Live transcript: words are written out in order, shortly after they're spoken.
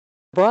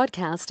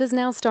Broadcast is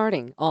now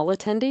starting. All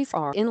attendees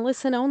are in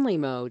listen-only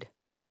mode.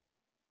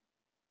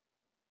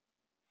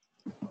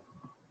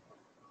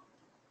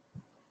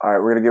 All right,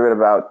 we're going to give it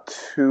about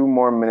 2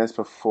 more minutes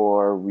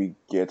before we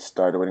get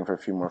started, waiting for a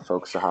few more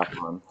folks to hop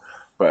on.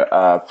 But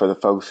for the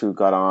folks who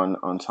got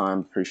on time,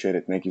 appreciate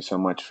it. Thank you so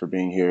much for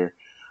being here.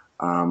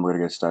 We're going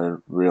to get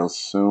started real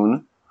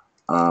soon.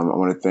 I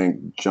want to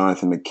thank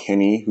Jonathan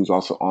McKinney, who's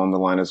also on the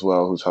line as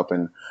well, who's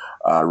helping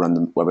run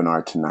the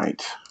webinar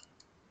tonight.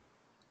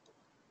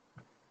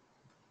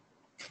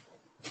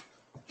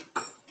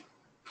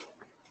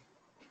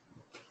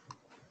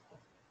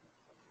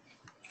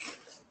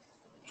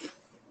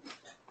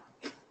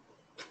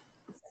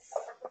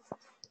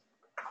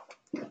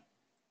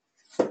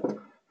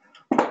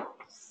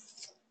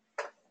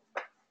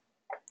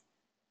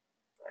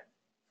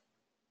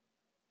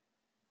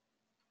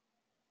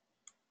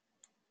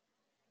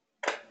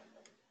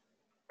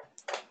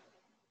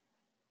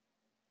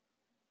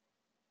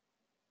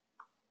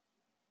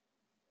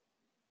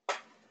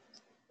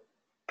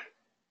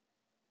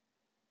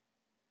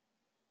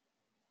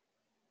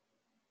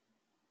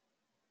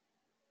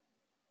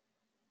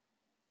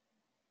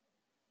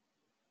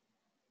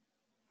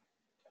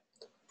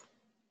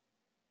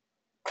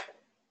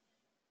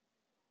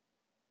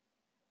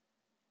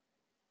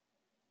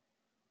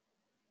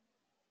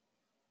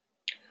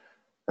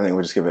 I think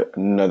we'll just give it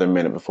another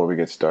minute before we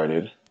get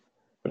started.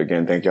 But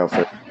again, thank y'all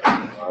for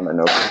on. I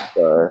know folks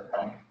are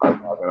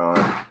logging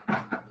on.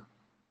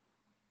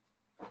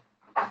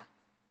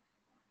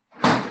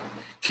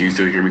 Can you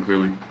still hear me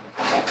clearly?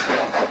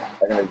 I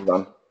can hear you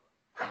on.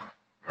 All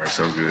right,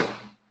 sounds good.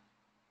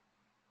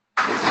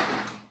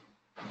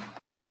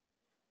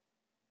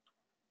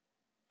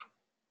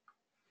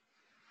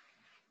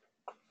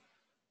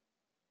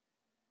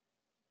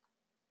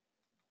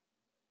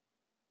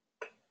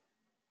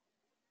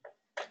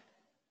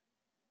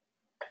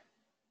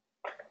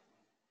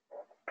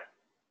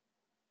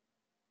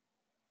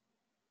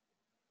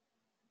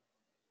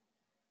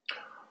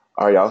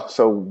 All right, y'all.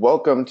 So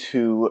welcome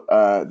to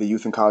the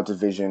Youth and College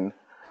Division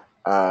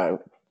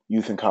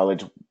Youth and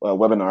College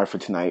webinar for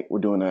tonight. We're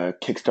doing a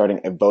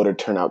kickstarting a voter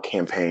turnout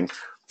campaign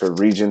for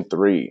Region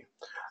 3.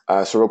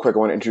 So real quick, I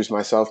want to introduce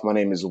myself. My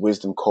name is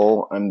Wisdom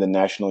Cole. I'm the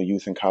National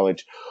Youth and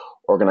College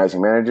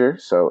Organizing Manager.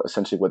 So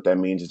essentially what that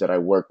means is that I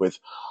work with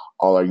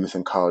all our youth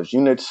and college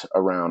units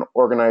around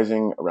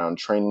organizing, around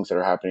trainings that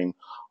are happening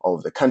all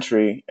over the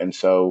country. And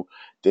so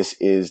this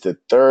is the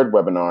third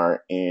webinar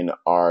in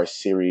our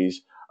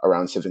series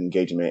around civic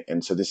engagement.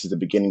 And so this is the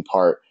beginning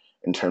part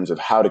in terms of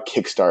how to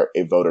kickstart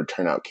a voter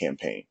turnout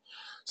campaign.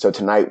 So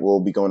tonight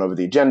we'll be going over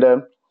the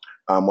agenda.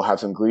 We'll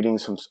have some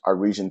greetings from our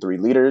Region 3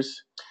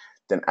 leaders.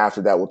 Then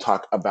after that, we'll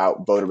talk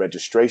about voter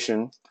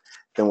registration.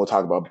 Then we'll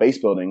talk about base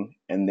building.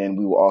 And then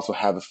we will also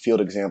have a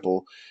field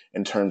example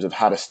in terms of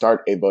how to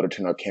start a voter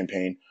turnout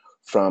campaign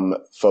from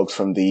folks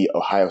from the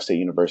Ohio State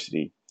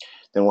University.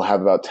 Then we'll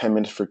have about 10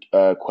 minutes for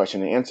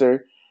question and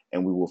answer,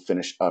 and we will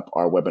finish up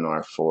our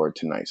webinar for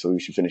tonight. So we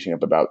should be finishing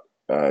up about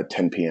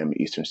 10 p.m.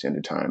 Eastern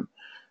Standard Time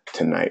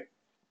tonight.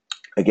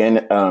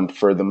 Again,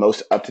 for the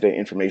most up-to-date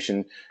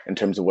information in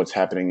terms of what's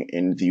happening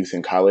in the youth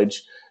and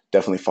college,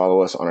 definitely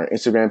follow us on our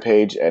Instagram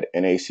page at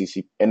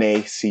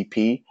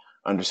NAACP_YC.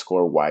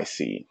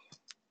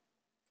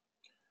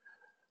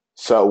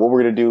 So what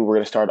we're going to do, we're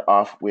going to start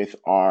off with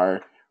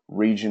our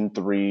Region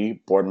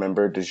 3 board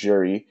member,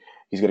 DeJury.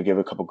 He's going to give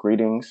a couple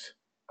greetings.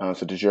 So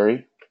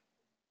DeJury.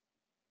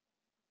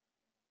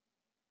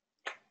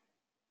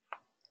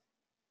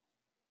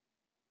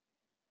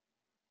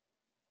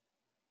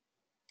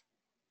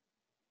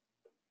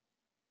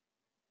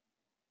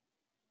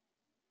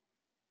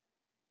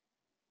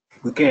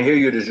 We can't hear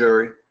you,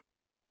 DeJury.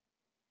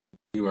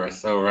 You are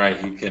so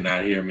right. You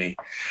cannot hear me.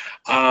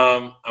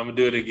 I'm going to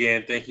do it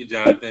again. Thank you,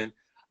 Jonathan.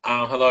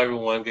 Hello,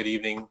 everyone. Good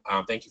evening.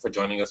 Thank you for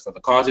joining us for the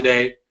call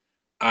today.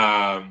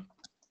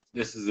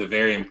 This is a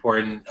very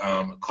important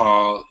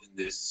call in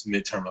this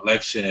midterm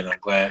election, and I'm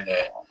glad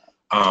that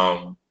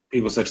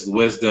people such as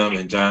Wisdom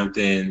and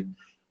Jonathan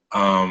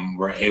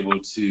were able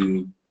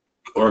to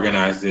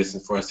organize this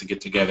and for us to get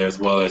together, as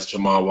well as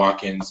Jamal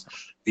Watkins,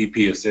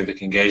 VP of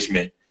Civic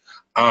Engagement.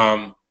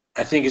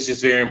 I think it's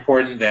just very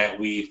important that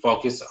we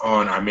focus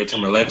on our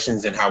midterm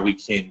elections and how we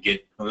can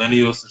get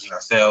millennials such as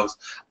ourselves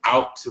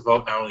out to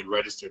vote, not only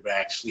registered, but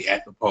actually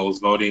at the polls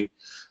voting.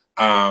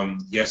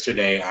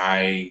 Yesterday,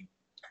 I,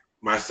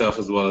 myself,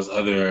 as well as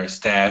other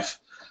staff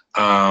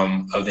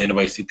of the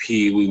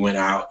NAACP, we went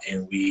out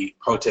and we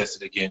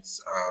protested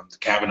against the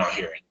Kavanaugh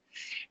hearing.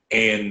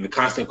 And the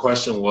constant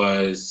question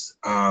was,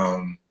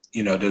 how do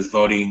you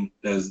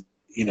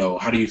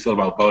feel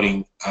about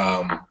voting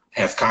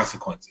has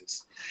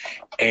consequences?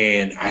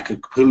 And I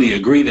could completely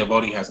agree that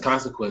voting has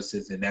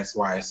consequences, and that's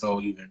why it's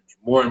so even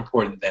more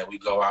important that we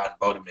go out and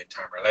vote in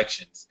midterm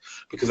elections,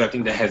 because I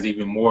think that has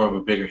even more of a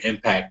bigger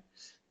impact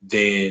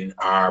than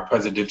our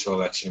presidential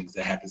elections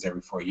that happens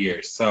every 4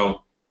 years.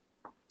 So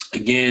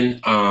again,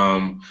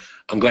 I'm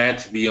glad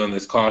to be on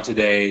this call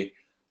today.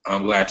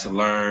 I'm glad to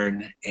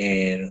learn,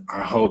 and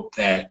I hope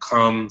that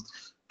come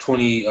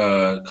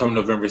come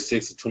November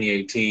 6th of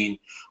 2018,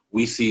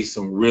 we see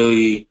some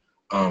really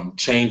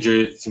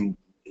changers, some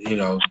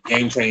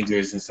game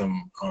changers, and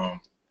some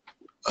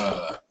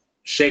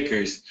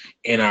shakers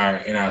in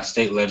our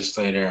state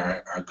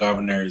legislature, our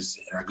governors,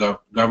 and our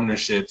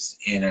governorships,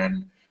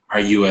 and our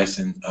U.S.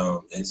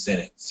 and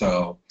Senate.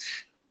 So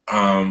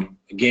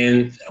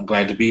again, I'm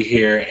glad to be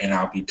here, and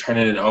I'll be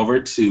turning it over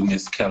to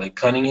Ms. Kelly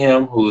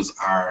Cunningham, who is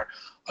our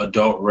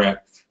adult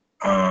rep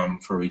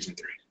for Region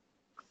 3.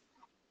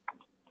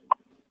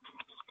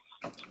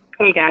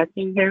 Hey guys,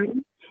 can you hear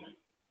me?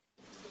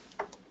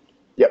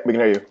 Yep, we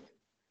can hear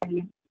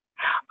you.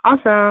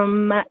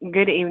 Awesome.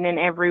 Good evening,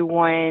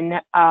 everyone.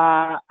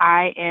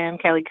 I am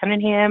Kelly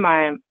Cunningham.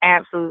 I am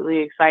absolutely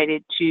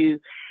excited to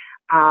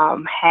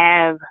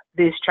have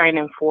this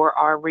training for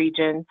our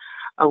region.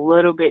 A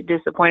little bit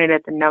disappointed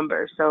at the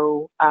number.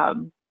 So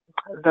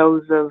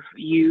those of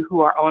you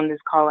who are on this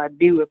call, I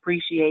do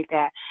appreciate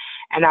that.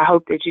 And I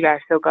hope that you guys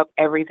soak up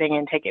everything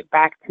and take it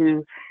back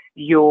to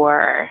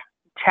your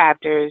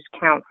chapters,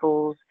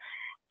 councils,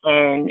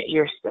 and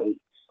your states.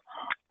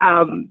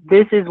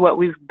 This is what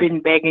we've been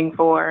begging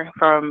for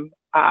from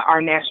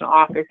our national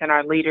office and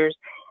our leaders.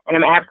 And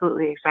I'm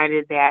absolutely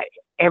excited that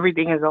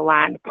everything is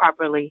aligned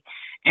properly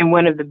in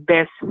one of the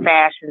best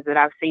fashions that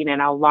I've seen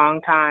in a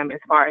long time as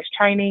far as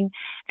training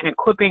and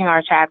equipping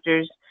our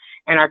chapters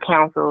and our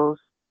councils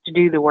to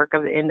do the work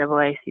of the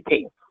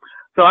NAACP.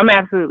 So I'm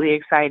absolutely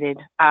excited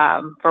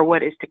for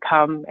what is to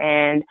come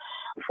and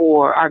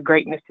for our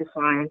greatness to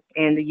shine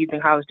in the Youth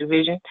and College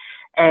Division.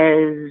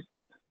 As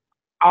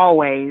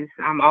always,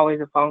 I'm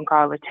always a phone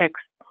call, a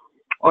text,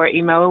 or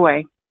email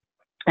away.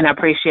 And I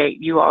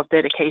appreciate you all's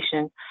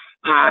dedication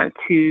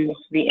to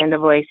the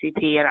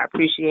NAACP, and I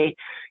appreciate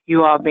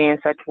you all being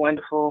such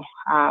wonderful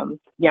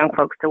young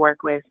folks to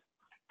work with.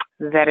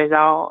 That is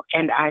all,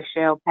 and I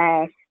shall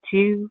pass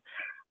to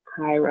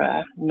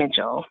Kyra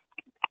Mitchell.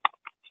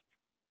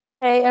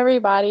 Hey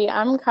everybody,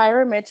 I'm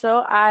Kyra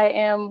Mitchell. I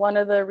am one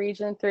of the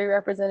Region 3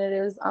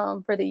 representatives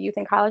for the Youth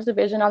and College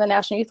Division on the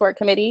National Youth Work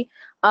Committee.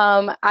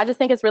 I just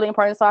think it's really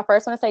important. So I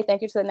first want to say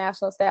thank you to the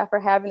national staff for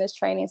having this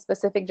training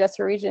specific just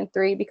for Region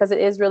 3, because it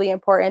is really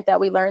important that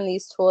we learn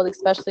these tools,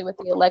 especially with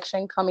the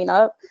election coming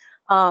up.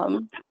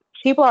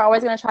 People are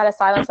always going to try to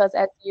silence us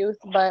as youth,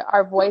 but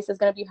our voice is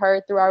going to be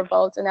heard through our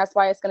votes. And that's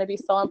why it's going to be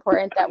so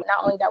important that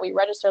not only that we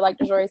register, like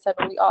DeJory said,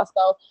 but we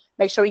also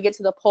make sure we get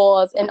to the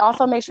polls, and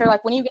also make sure,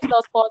 like, when you get to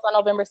those polls on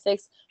November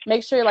 6th,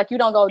 make sure, like, you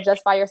don't go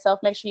just by yourself.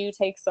 Make sure you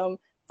take some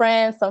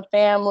friends, some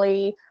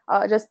family,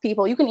 just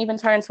people. You can even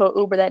turn to an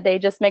Uber that day.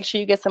 Just make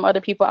sure you get some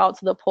other people out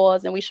to the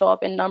polls and we show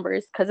up in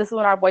numbers, because this is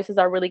when our voices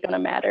are really going to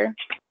matter.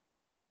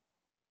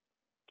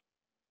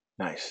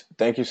 Nice.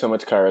 Thank you so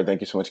much, Kyra.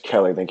 Thank you so much,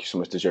 Kelly. Thank you so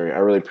much, DeJory. I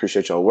really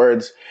appreciate y'all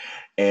words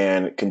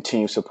and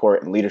continued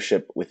support and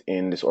leadership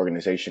within this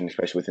organization,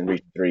 especially within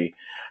Region 3.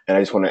 And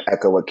I just want to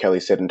echo what Kelly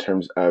said in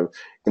terms of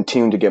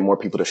continuing to get more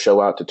people to show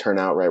out, to turn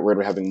out, right? We're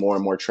going to be having more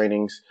and more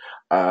trainings.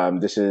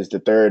 This is the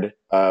third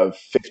of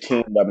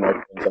 15 webinar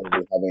trainings that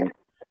we'll be having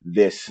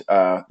this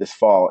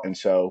fall. And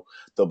so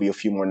there'll be a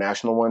few more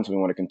national ones. We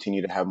want to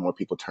continue to have more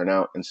people turn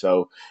out. And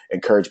so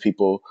encourage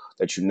people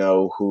that you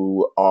know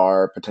who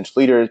are potential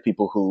leaders,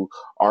 people who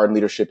are in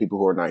leadership, people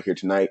who are not here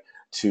tonight,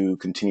 to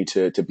continue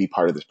to be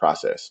part of this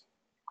process.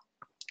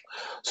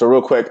 So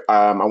real quick,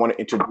 I want to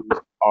introduce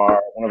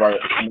one of our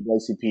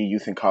NAACP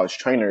Youth and College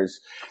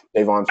trainers,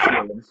 Davon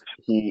Fields.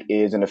 He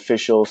is an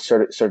official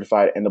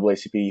certified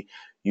NAACP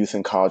Youth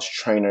and College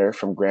trainer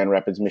from Grand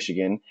Rapids,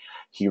 Michigan.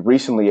 He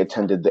recently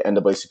attended the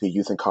NAACP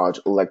Youth and College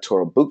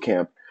Electoral Boot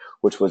Camp,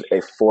 which was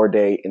a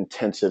 4-day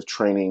intensive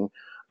training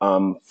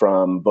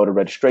from voter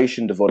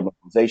registration to voter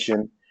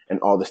mobilization and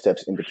all the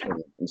steps in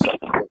between. And so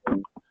I'll give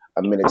him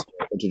a minute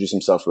to introduce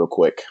himself real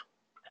quick.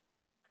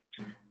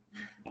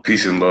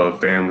 Peace and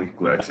love, family.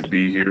 Glad to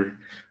be here.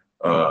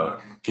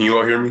 Can you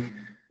all hear me?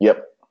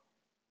 Yep.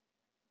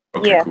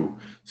 Okay, Yeah. cool.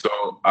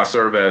 So I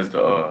serve as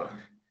the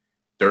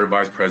third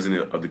vice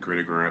president of the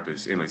Greater Grand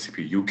Rapids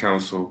NAACP Youth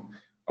Council.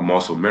 I'm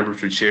also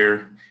membership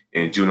chair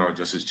and juvenile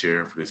justice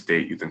chair for the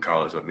State Youth and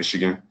College of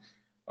Michigan.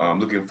 I'm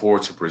looking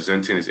forward to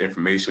presenting this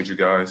information with you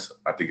guys.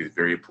 I think it's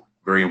very,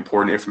 very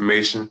important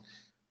information.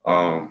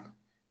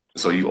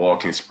 So you all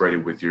can spread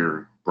it with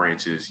your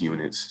branches,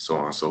 units, so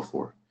on and so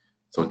forth.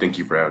 So thank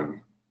you for having me.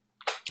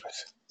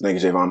 Thank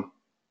you, Javon.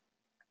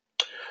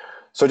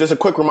 So just a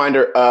quick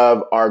reminder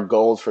of our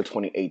goals for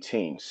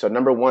 2018. So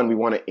number one, we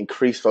want to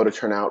increase voter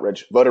turnout,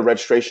 voter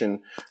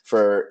registration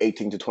for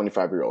 18 to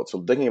 25-year-olds.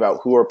 So thinking about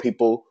who are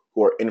people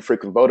who are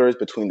infrequent voters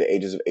between the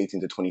ages of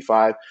 18 to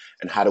 25,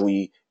 and how do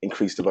we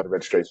increase the voter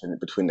registration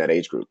between that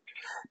age group.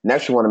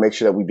 Next, we want to make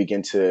sure that we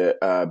begin to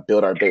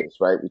build our base,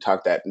 right? We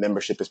talked that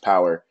membership is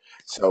power.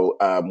 So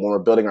when we're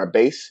building our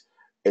base,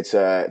 it's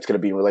going to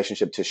be in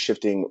relationship to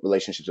shifting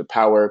relationships of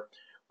power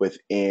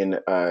within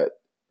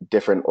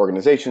different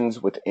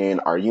organizations, within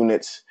our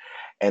units.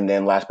 And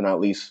then last but not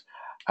least,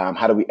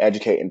 how do we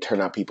educate and turn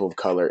out people of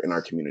color in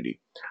our community?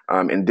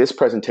 In this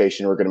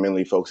presentation, we're going to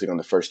mainly focusing on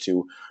the first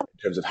two in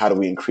terms of how do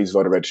we increase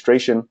voter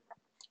registration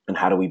and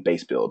how do we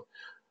base build.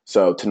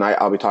 So tonight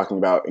I'll be talking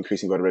about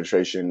increasing voter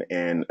registration,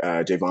 and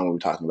Javon will be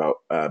talking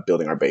about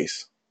building our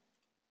base.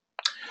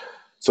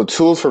 So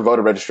tools for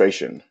voter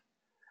registration.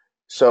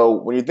 So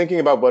when you're thinking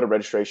about voter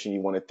registration,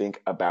 you want to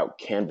think about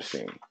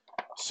canvassing.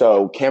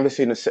 So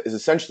canvassing is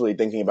essentially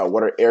thinking about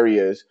what are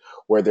areas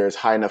where there's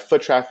high enough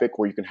foot traffic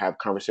where you can have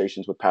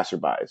conversations with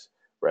passerbys,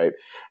 right?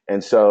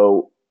 And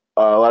so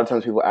a lot of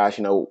times people ask,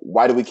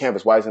 why do we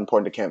canvass? Why is it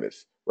important to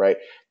canvass, right?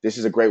 This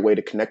is a great way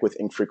to connect with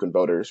infrequent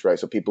voters, right?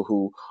 So people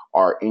who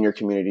are in your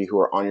community, who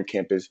are on your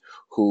campus,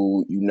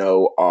 who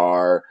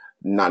are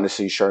not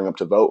necessarily showing up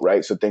to vote,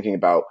 right? So thinking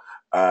about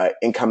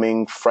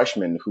incoming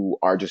freshmen who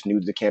are just new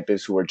to the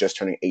campus, who are just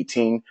turning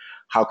 18.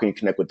 How can you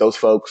connect with those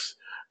folks?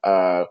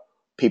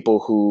 People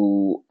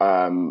who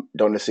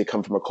don't necessarily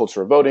come from a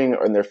culture of voting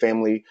or in their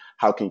family,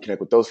 how can you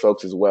connect with those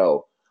folks as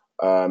well?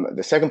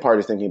 The second part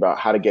is thinking about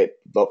how to get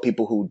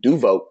people who do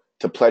vote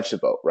to pledge to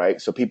vote,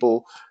 right? So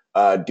people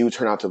do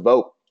turn out to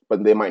vote,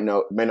 but they might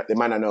not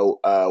know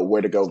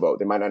where to go vote.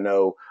 They might not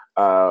know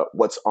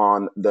what's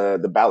on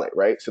the ballot,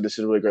 right? So this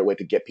is a really great way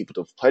to get people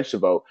to pledge to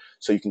vote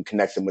so you can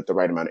connect them with the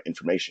right amount of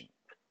information.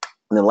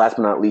 And then last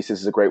but not least,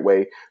 this is a great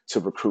way to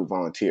recruit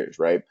volunteers,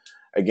 right?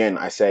 Again,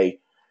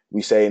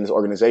 we say in this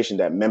organization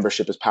that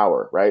membership is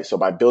power, right? So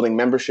by building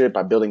membership,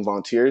 by building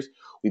volunteers,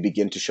 we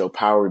begin to show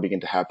power, we begin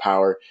to have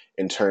power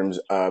in terms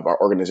of our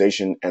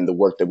organization and the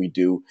work that we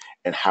do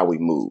and how we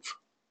move.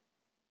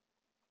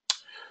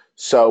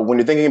 So when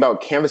you're thinking about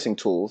canvassing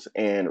tools,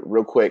 and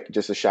real quick,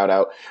 just a shout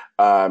out,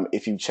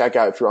 if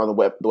you're on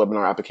the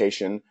webinar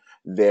application,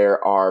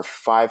 there are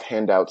 5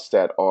 handouts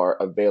that are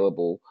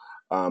available,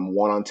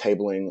 one on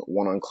tabling,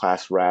 one on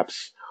class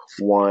wraps,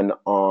 one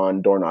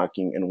on door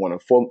knocking, and one on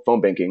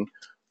phone banking.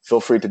 Feel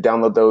free to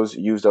download those,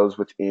 use those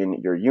within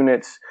your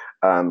units,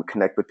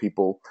 connect with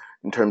people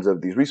in terms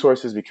of these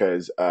resources,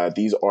 because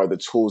these are the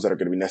tools that are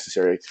going to be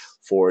necessary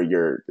for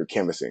your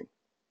canvassing.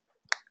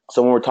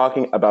 So when we're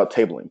talking about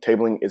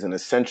tabling is an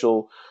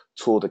essential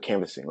tool to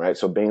canvassing, right?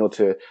 So being able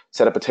to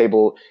set up a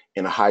table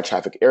in a high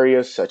traffic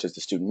area, such as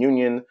the student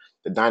union,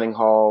 the dining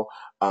hall,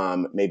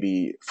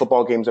 maybe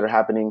football games that are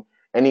happening,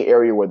 any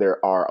area where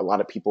there are a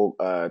lot of people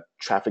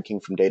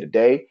trafficking from day to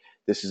day.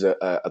 This is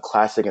a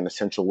classic and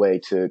essential way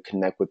to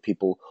connect with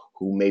people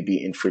who may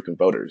be infrequent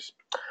voters.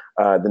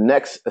 The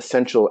next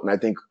essential, and I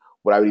think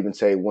what I would even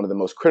say one of the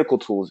most critical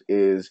tools,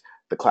 is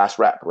the class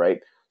wrap, right?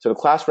 So the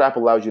class wrap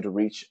allows you to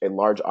reach a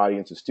large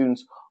audience of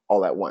students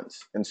all at once.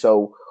 And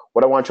so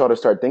what I want y'all to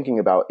start thinking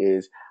about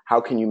is,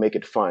 how can you make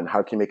it fun?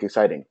 How can you make it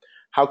exciting?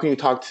 How can you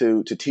talk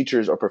to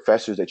teachers or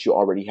professors that you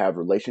already have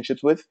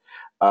relationships with,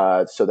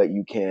 so that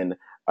you can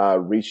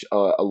reach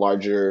a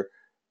larger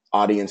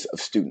audience of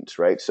students,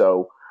 right?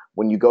 So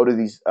when you go to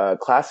these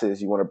classes,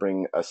 you want to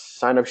bring a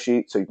sign-up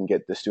sheet so you can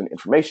get the student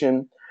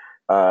information.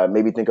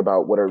 Maybe think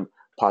about what are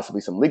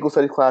possibly some legal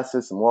studies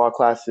classes, some law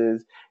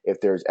classes, if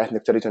there's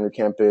ethnic studies on your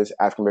campus,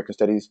 African American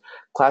studies,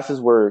 classes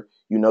where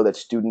you know that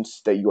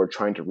students that you are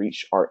trying to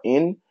reach are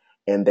in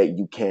and that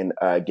you can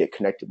get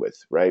connected with,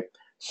 right?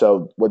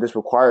 So what this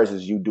requires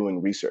is you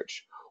doing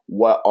research.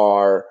 What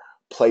are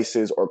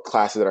places or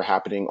classes that are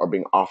happening or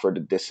being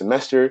offered this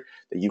semester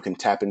that you can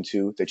tap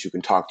into, that you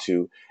can talk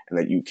to, and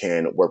that you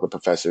can work with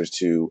professors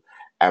to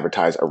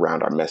advertise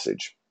around our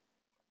message.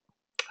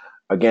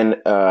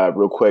 Again,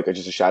 real quick,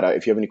 just a shout out.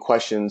 If you have any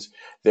questions,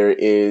 there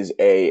is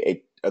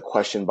a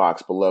question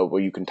box below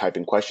where you can type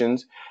in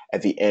questions.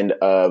 At the end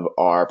of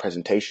our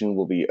presentation,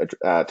 we'll be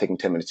taking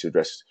 10 minutes to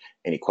address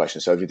any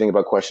questions. So if you think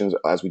about questions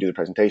as we do the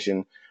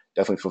presentation,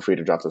 definitely feel free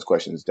to drop those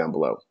questions down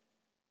below.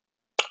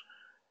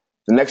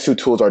 The next 2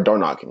 tools are door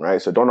knocking, right?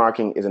 So door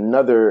knocking is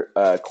another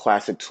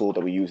classic tool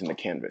that we use in the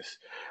Canvas.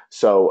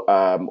 So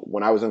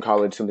when I was in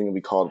college, something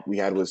we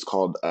had was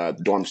called the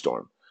dorm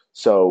storm.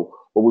 So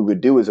what we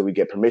would do is that we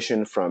get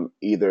permission from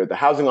either the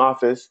housing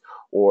office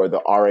or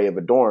the RA of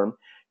a dorm,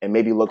 and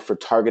maybe look for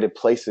targeted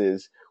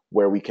places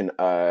where we can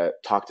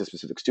talk to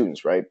specific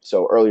students, right?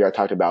 So earlier I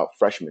talked about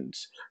freshmen,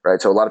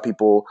 right? So a lot of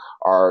people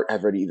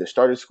have already either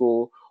started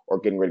school or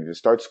getting ready to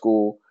start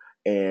school,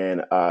 and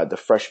the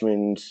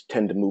freshmen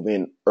tend to move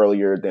in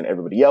earlier than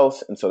everybody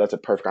else. And so that's a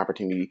perfect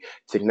opportunity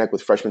to connect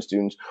with freshman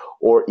students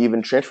or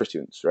even transfer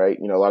students, right?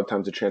 A lot of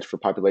times the transfer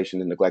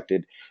population is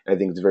neglected. And I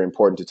think it's very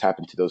important to tap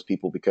into those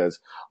people, because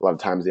a lot of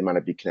times they might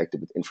not be connected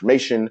with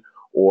information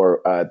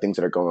or things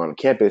that are going on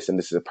campus. And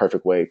this is a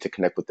perfect way to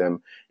connect with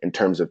them in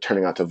terms of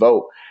turning out to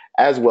vote,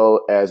 as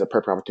well as a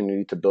perfect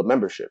opportunity to build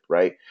membership,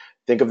 right?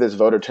 Think of this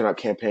voter turnout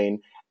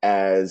campaign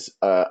as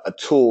a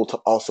tool to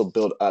also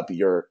build up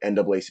your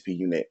NAACP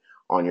unit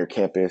on your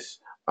campus,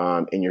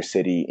 in your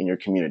city, in your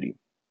community.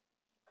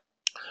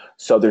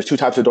 So there's 2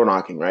 types of door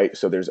knocking, right?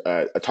 So there's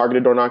a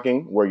targeted door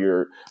knocking where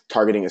you're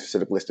targeting a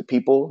specific list of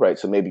people, right?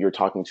 So maybe you're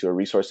talking to a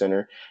resource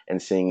center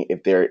and seeing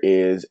if there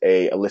is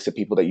a list of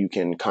people that you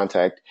can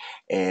contact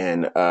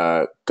and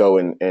go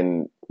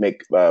and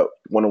make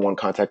one-on-one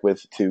contact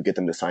with to get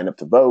them to sign up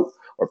to vote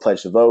or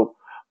pledge to vote.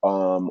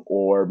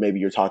 Or maybe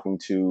you're talking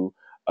to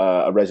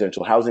a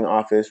residential housing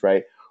office,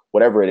 right?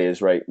 Whatever it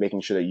is, right?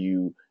 Making sure that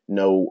you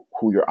know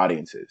who your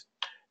audience is.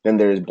 Then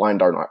there's blind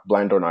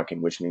door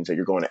knocking, which means that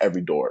you're going to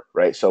every door,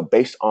 right? So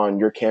based on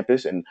your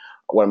campus, and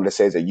what I'm going to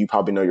say is that you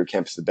probably know your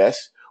campus the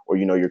best, or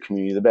you know your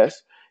community the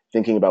best,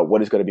 thinking about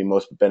what is going to be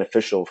most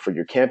beneficial for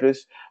your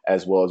campus,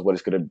 as well as what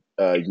is going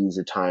to use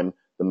your time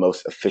the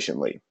most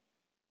efficiently.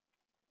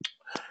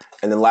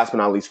 And then last but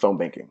not least, phone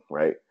banking,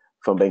 right?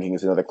 Phone banking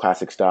is another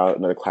classic style,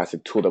 another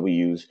classic tool that we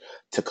use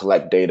to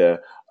collect data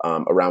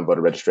around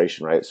voter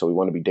registration, right? So we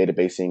want to be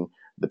databasing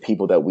the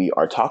people that we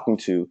are talking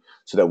to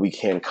so that we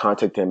can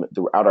contact them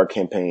throughout our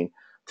campaign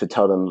to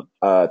tell them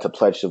to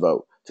pledge to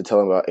vote, to tell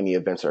them about any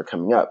events that are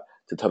coming up,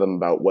 to tell them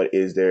about what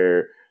is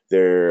their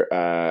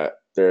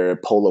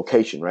poll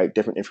location, right?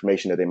 Different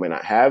information that they might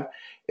not have.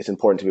 It's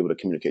important to be able to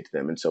communicate to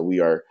them. And so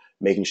we are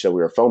making sure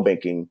we are phone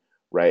banking,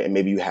 right? And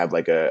maybe you have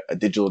like a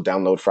digital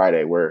download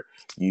Friday where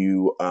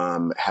you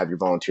have your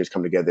volunteers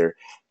come together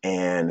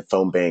and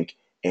phone bank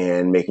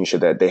and making sure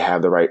that they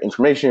have the right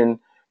information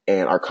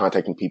and are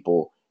contacting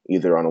people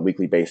either on a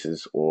weekly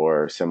basis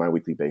or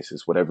semi-weekly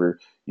basis, whatever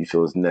you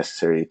feel is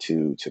necessary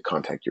to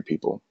contact your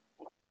people.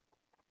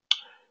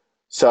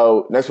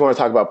 So next we want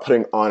to talk about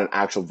putting on an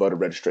actual voter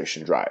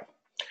registration drive.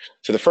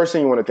 So the first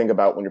thing you want to think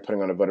about when you're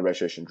putting on a voter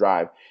registration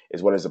drive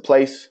is what is the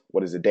place,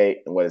 what is the date,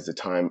 and what is the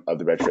time of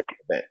the registration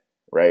event,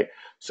 right?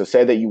 So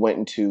say that you went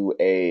into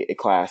a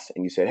class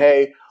and you said,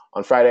 hey,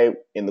 on Friday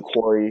in the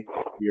quarry,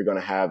 you're going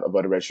to have a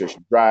voter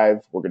registration drive.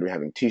 We're going to be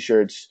having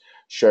t-shirts,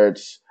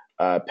 shirts,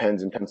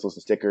 pens and pencils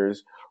and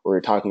stickers. We're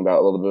talking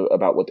about a little bit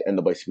about what the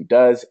NAACP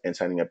does and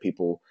signing up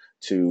people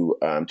to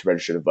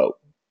register to vote.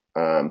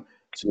 So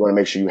you want to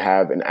make sure you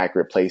have an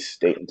accurate place,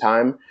 date, and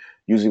time.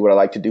 Usually what I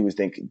like to do is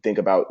think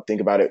about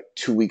it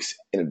 2 weeks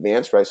in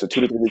advance, right? So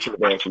 2 to 3 weeks in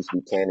advance, you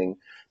should be planning,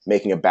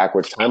 making a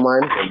backwards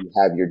timeline where you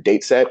have your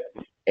date set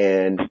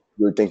and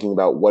you're thinking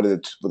about what are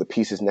the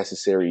pieces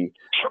necessary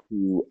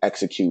to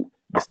execute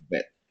this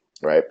event,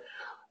 right?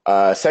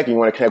 Second, you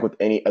want to connect with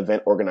any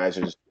event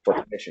organizers for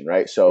permission,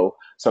 right? So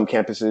some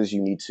campuses,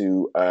 you need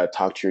to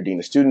talk to your dean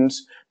of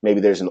students.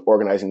 Maybe there's an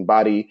organizing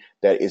body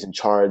that is in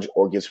charge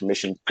or gives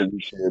permission for you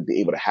to be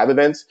able to have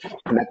events.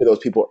 Connect with those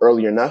people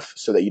early enough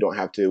so that you don't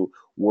have to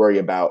worry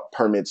about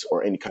permits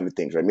or any kind of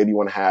things, right? Maybe you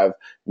want to have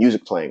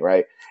music playing,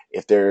 right?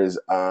 If there's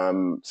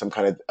some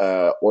kind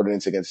of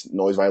ordinance against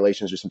noise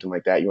violations or something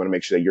like that, you want to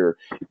make sure that you're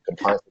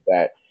compliant with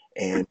that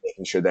and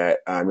making sure that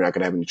you're not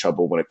going to have any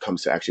trouble when it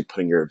comes to actually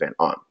putting your event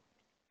on.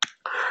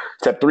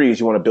 Step 3 is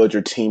you want to build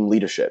your team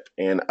leadership.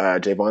 And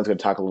Javon's going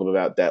to talk a little bit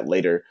about that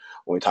later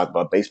when we talk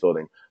about base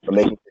building, but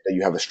making sure that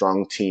you have a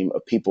strong team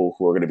of people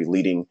who are going to be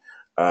leading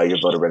your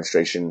voter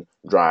registration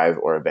drive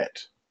or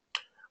event.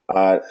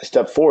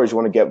 Step 4 is you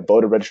want to get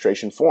voter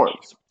registration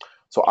forms.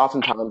 So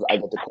oftentimes I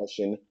get the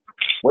question,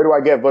 where do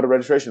I get voter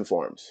registration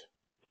forms?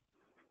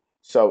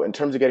 So in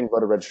terms of getting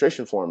voter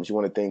registration forms, you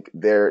want to think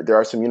there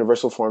are some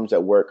universal forms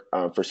that work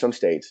for some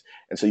states.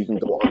 And so you can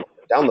go on and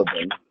download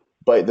them,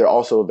 but they're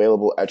also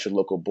available at your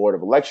local board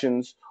of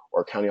elections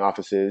or county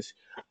offices.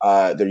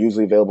 They're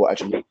usually available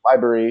at your local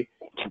library,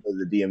 you can go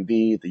to the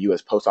DMV, the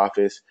U.S. Post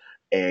Office,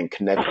 and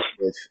connect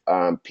with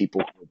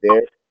people who are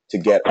there to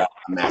get a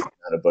massive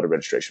amount of voter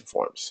registration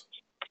forms.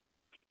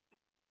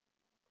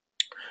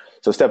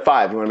 So step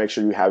 5, you want to make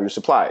sure you have your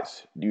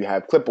supplies. Do you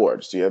have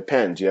clipboards? Do you have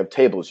pens? Do you have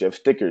tables? Do you have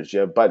stickers? Do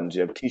you have buttons? Do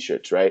you have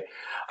t-shirts, right?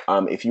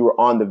 If you were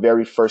on the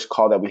very first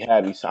call that we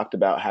had, we talked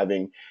about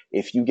having,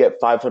 if you get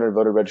 500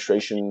 voter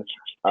registration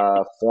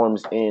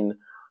forms in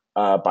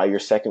by your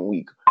second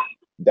week,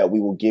 that we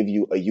will give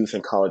you a youth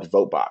and college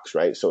vote box,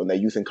 right? So in that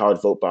youth and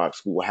college vote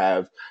box, we will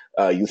have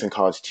youth and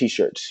college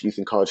t-shirts, youth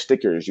and college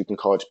stickers, youth and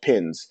college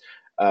pins,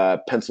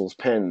 pencils,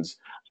 pens,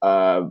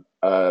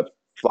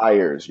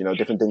 flyers,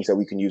 different things that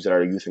we can use that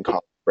are youth and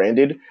college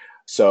branded.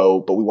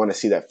 So, but we want to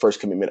see that first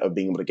commitment of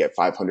being able to get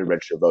 500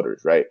 registered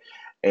voters, right?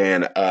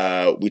 And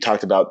we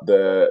talked about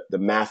the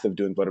math of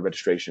doing voter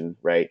registration,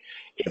 right?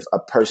 If a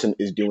person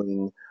is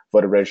doing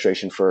voter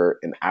registration for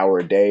an hour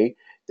a day,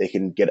 they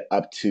can get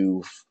up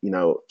to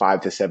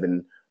 5 to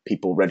 7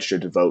 people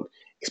registered to vote,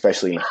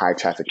 especially in a high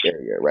traffic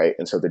area, right?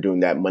 And so they're doing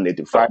that Monday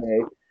through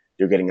Friday.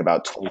 You're getting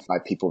about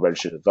 25 people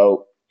registered to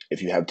vote.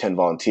 If you have 10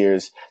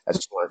 volunteers,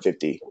 that's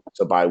 250.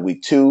 So by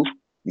week 2,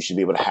 you should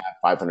be able to have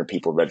 500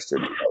 people registered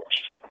to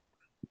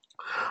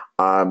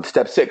vote.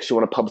 Step 6, you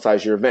want to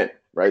publicize your event,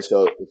 right?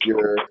 So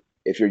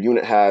if your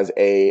unit has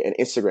an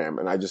Instagram,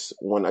 and I just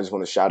want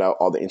to shout out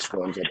all the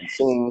Instagrams I've been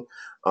seeing,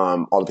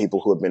 all the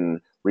people who have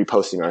been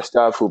reposting our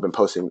stuff, who've been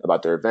posting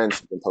about their events,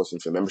 who've been posting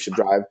for the membership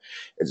drive.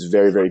 It's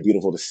very, very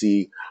beautiful to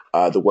see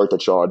the work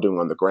that y'all are doing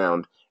on the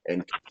ground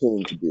and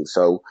continuing to do.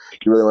 So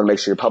you really want to make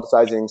sure you're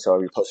publicizing. So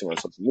are you posting on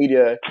social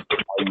media?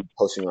 Are you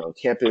posting around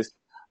campus?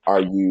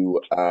 Are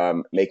you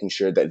making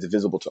sure that it's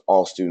visible to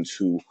all students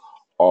who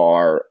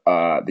are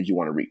that you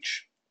want to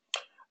reach?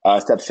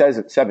 Step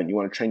 7, you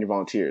want to train your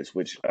volunteers,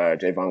 which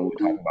Javon will be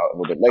talking about a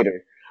little bit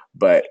later,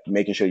 but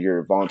making sure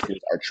your volunteers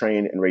are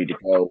trained and ready to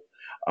go.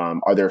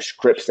 Are there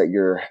scripts that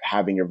you're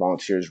having your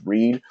volunteers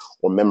read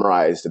or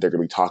memorize that they're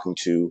going to be talking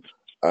to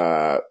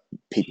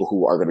people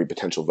who are going to be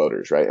potential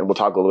voters, right? And we'll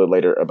talk a little bit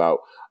later about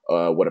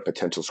what a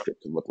potential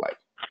script can look like.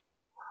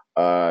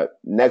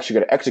 Next, you're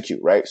going to execute,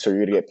 right? So you're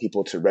going to get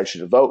people to register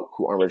to vote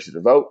who aren't registered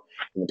to vote.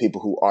 And the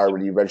people who are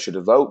already registered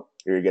to vote,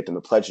 you're going to get them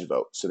to pledge to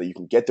vote so that you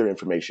can get their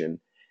information.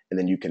 And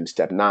then you can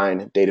step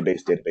 9,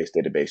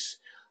 database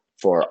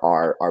for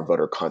our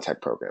voter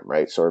contact program,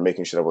 right? So we're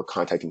making sure that we're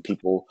contacting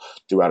people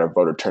throughout our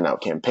voter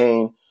turnout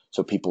campaign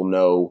so people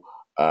know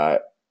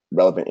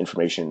relevant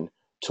information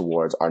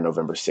towards our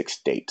November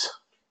 6th date.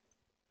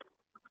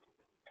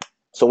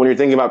 So when you're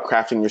thinking about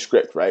crafting your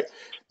script, right,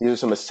 these are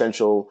some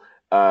essential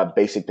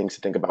basic things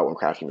to think about when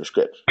crafting your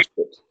script.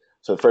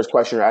 So the first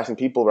question you're asking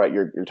people, right,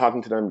 you're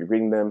talking to them, you're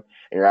greeting them,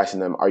 and you're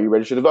asking them, are you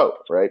registered to vote,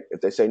 right?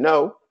 If they say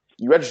no,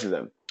 you register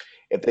them.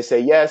 If they say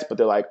yes, but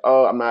they're like,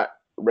 oh, I'm not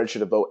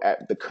registered to vote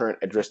at the current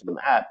address of them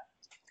at,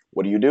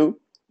 what do?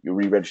 You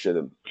re-register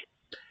them.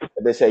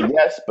 If they say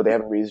yes, but they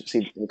haven't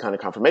received any kind of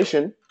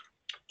confirmation,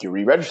 you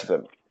re-register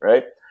them,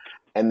 right?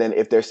 And then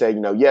if they're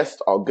saying,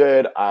 yes, all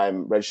good,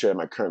 I'm registered at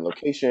my current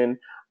location,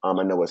 I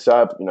know what's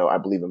up, I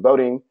believe in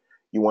voting,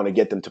 you want to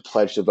get them to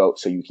pledge to vote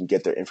so you can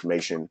get their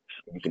information,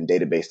 you can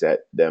database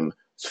them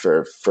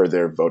for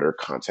further voter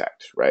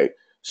contact, right?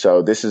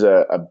 So this is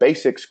a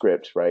basic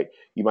script, right?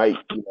 You might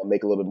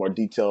make a little bit more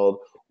detailed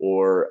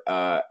or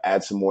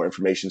add some more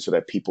information so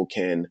that people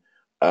can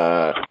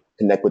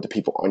connect with the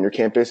people on your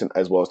campus, and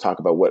as well as talk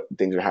about what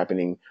things are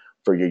happening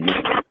for your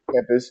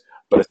campus.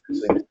 But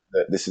essentially,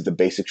 this is the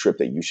basic script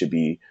that you should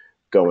be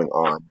going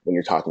on when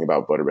you're talking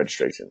about voter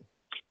registration.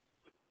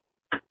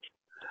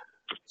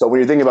 So when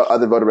you're thinking about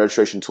other voter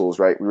registration tools,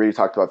 right, we already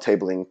talked about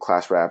tabling,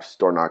 class wraps,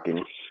 door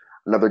knocking.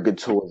 Another good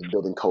tool is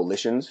building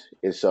coalitions.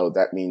 So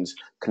that means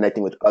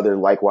connecting with other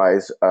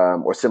likewise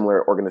or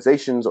similar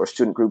organizations or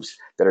student groups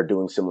that are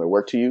doing similar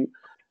work to you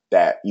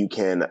that you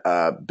can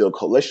build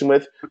coalition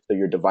with. So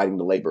you're dividing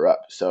the labor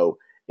up. So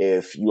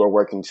if you are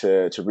working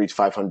to reach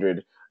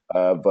 500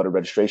 voter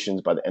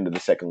registrations by the end of the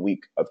second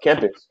week of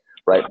campus,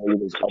 right? Maybe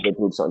there's other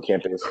groups on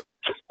campus,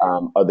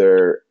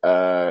 other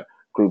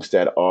groups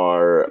that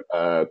are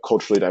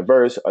culturally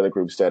diverse, other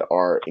groups that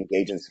are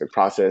engaged in the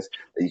process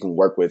that you can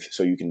work with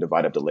so you can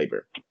divide up the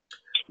labor.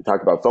 We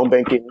talked about phone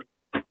banking.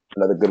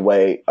 Another good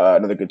way,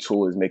 another good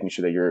tool is making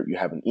sure that you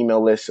have an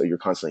email list, so you're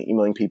constantly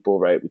emailing people,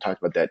 right? We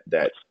talked about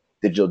that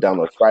digital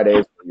download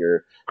Fridays, where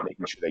you're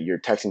making sure that you're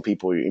texting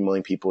people, you're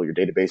emailing people, you're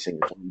databasing,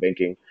 you're phone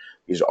banking.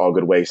 These are all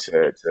good ways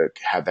to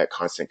have that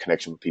constant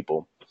connection with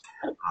people.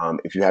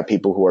 If you have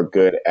people who are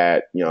good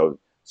at,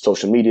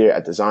 social media,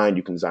 at design,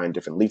 you can design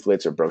different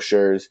leaflets or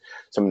brochures,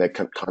 something that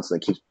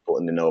constantly keeps people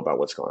in the know about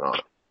what's going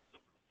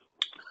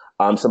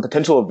on. Some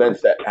potential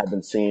events that have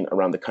been seen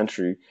around the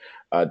country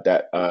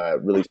that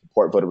really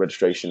support voter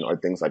registration are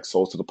things like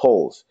Souls to the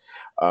Polls.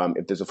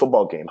 If there's a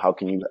football game, how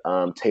can you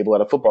table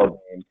at a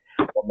football game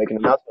or make an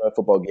announcement at a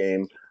football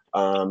game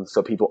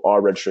so people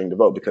are registering to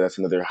vote, because that's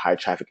another high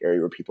traffic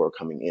area where people are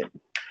coming in.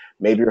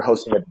 Maybe you're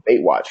hosting a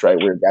debate watch, right?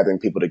 We're gathering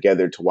people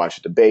together to watch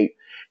a debate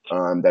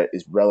that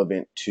is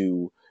relevant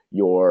to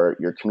your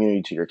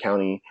community, to your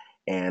county.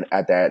 And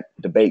at that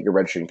debate, you're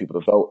registering people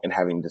to vote and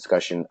having a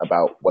discussion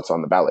about what's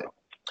on the ballot.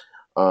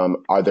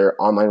 Are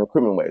there online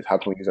recruitment ways? How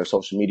can we use our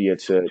social media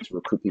to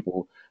recruit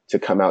people to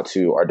come out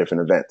to our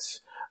different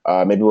events?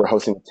 Maybe we're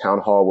hosting a town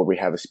hall where we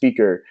have a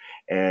speaker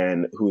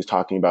and who is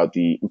talking about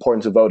the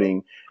importance of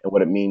voting and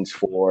what it means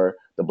for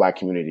the Black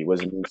community. What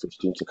does it mean for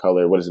students of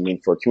color? What does it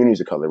mean for communities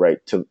of color, right?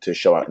 To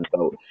show out and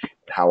vote, and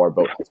how our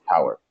vote has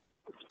power.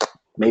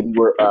 Maybe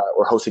we're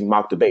hosting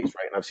mock debates,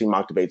 right? And I've seen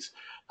mock debates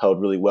held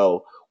really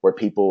well where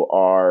people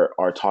are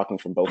talking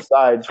from both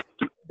sides,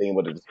 being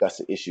able to discuss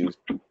the issues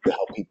to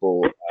help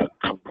people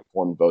become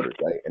informed voters,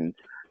 right? And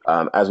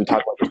as we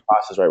talk about this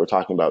process, right, we're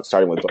talking about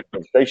starting with voter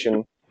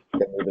registration,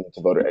 then moving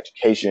into voter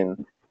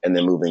education, and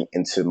then moving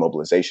into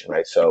mobilization,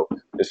 right? So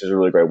this is a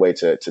really great way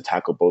to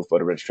tackle both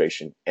voter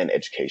registration and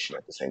education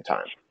at the same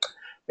time.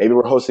 Maybe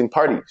we're hosting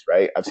parties,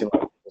 right? I've seen a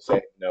lot of people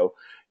say,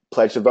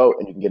 pledge to vote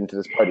and you can get into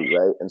this party,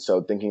 right? And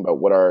so thinking about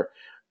what are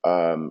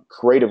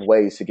creative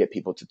ways to get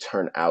people to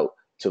turn out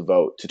to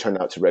vote, to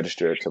turn out to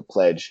register, to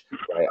pledge,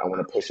 right? I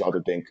want to push y'all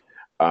to think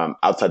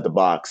outside the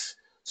box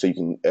so you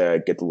can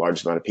get the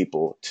largest amount of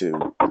people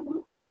to.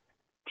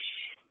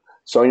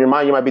 So in your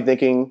mind, you might be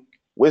thinking,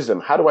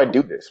 Wisdom, how do I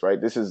do this, right?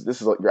 This is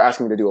you're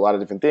asking me to do a lot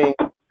of different things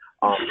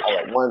all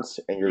at once,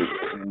 and in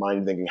your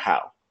mind thinking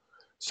how.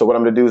 So what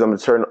I'm going to do is I'm going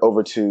to turn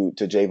over to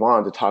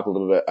Javon to talk a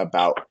little bit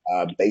about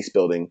base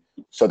building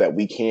so that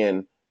we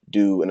can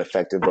do an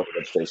effective voter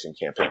registration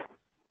campaign.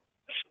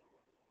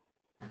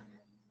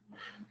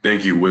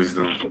 Thank you,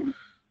 Wisdom.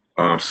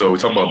 So we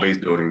talk about base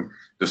building.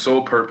 The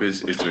sole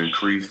purpose is to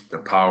increase the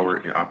power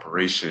and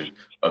operation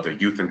of the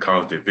Youth and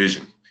College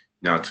Division.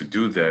 Now, to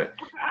do that,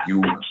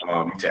 you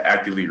need to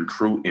actively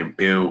recruit and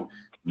build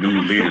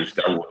new leaders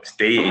that will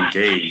stay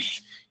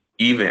engaged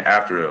even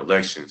after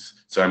elections.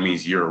 So that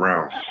means year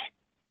round.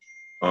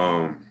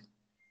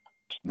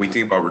 When you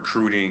think about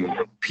recruiting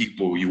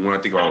people, you want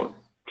to think about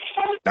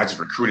not just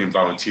recruiting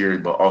volunteers,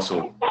 but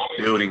also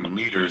building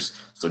leaders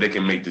so they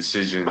can make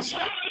decisions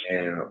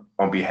and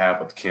on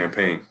behalf of the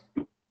campaign.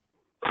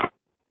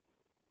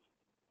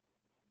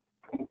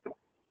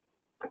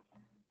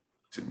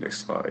 To the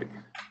Next slide.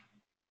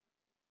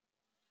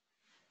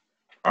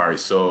 All right,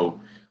 so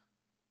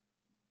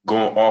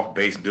going off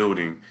base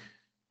building,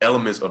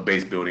 elements of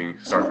base building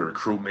start with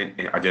recruitment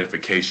and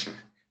identification.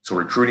 So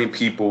recruiting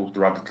people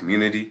throughout the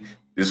community,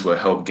 this will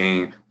help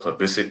gain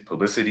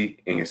publicity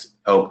and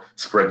help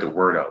spread the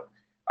word out.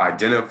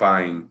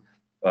 Identifying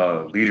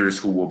leaders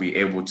who will be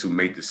able to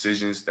make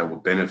decisions that will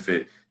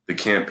benefit the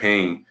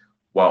campaign,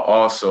 while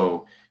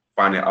also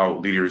finding out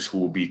leaders who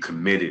will be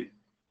committed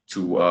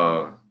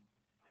to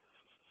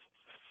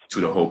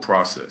the whole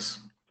process.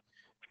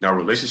 Now,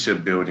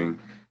 relationship building,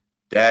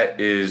 that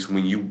is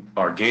when you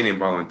are gaining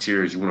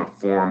volunteers, you want to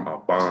form a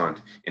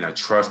bond and a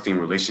trusting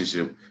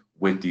relationship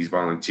with these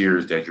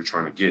volunteers that you're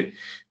trying to get.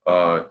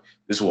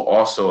 This will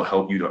also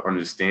help you to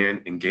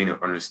understand and gain an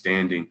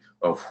understanding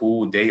of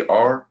who they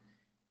are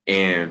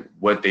and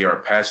what they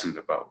are passionate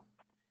about.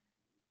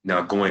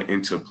 Now, going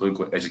into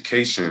political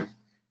education,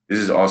 this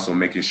is also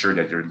making sure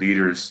that your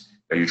leaders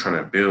that you're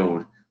trying to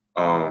build,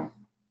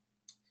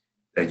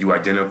 that you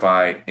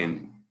identify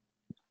and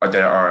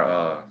that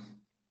are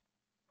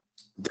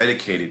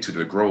dedicated to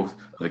the growth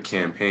of the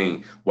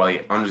campaign, while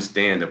they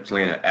understand the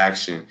plan of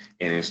action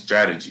and its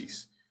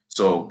strategies.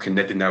 So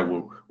connecting that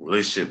with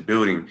relationship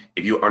building,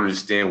 if you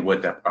understand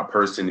what a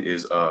person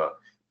is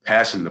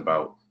passionate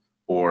about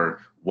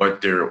or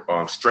what their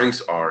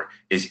strengths are,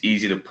 it's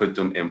easy to put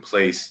them in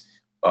place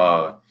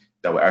that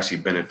will actually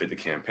benefit the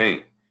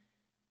campaign.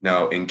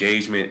 Now,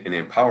 engagement and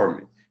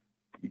empowerment.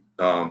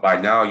 By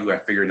now, you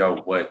have figured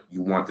out what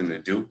you want them to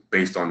do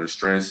based on their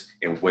strengths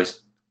and what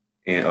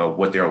they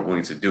are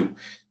willing to do.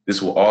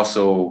 This will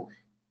also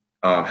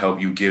help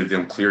you give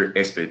them clear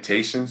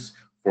expectations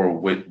for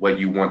what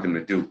you want them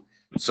to do.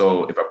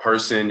 So if a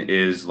person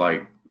is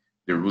like,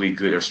 they're really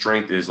good, their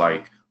strength is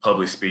like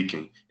public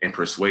speaking and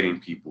persuading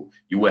people,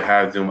 you would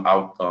have them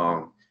out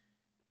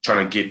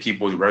trying to get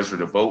people to register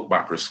to vote by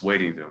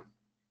persuading them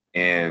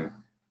and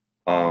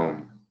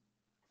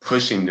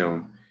pushing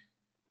them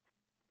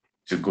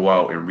to go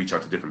out and reach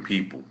out to different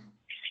people.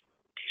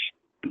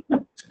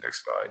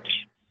 Next slide.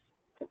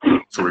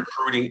 So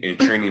recruiting and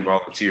training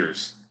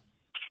volunteers.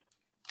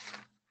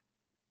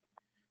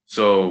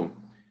 So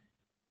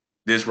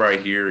this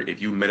right here,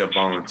 if you met a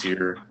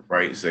volunteer,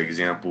 right, as an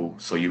example,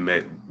 so you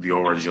met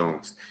Leora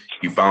Jones,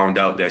 you found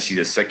out that she's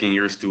a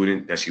second-year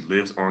student, that she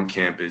lives on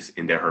campus,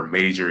 and that her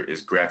major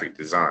is graphic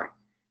design,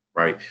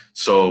 right?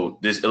 So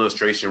this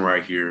illustration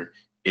right here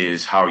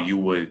is how you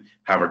would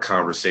have a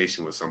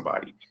conversation with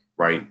somebody,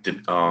 right?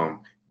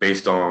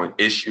 Based on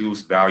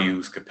issues,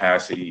 values,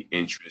 capacity,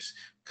 interests,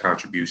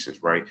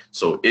 contributions, right?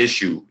 So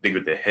issue, think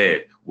of the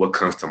head, what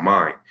comes to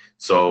mind?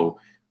 So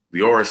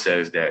Leora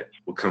says that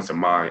what comes to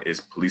mind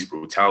is police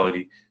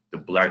brutality, the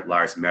Black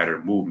Lives Matter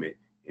movement,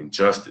 and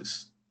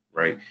justice,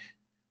 right?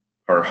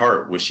 Her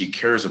heart, what she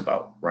cares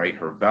about, right?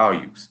 Her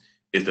values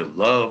is the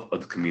love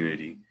of the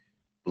community,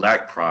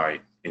 Black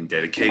pride, and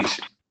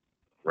dedication,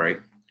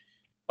 right?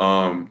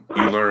 You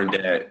learn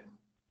that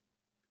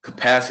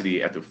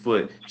capacity at the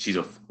foot,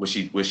 what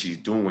she's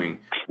doing,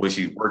 what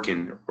she's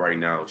working right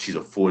now, she's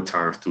a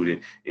full-time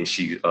student and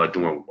she's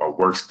doing a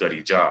work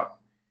study job.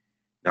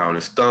 Now in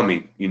the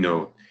stomach, you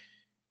know,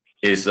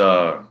 is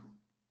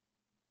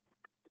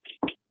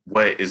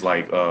what is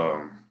like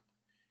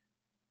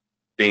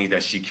things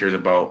that she cares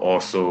about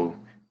also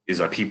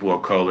is people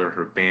of color,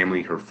 her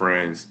family, her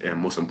friends, and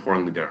most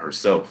importantly that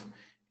herself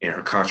and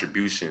her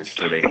contributions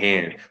to the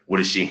hand. What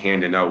is she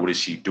handing out? What is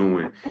she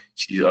doing?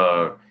 She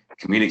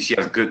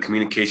has good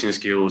communication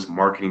skills,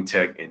 marketing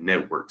tech, and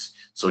networks.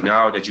 So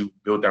now that you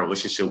built that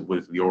relationship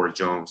with Leora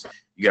Jones,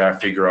 you gotta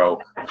figure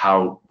out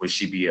how would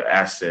she be an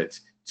asset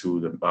to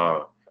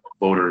the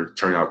voter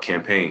turnout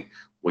campaign.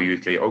 Where you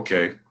say,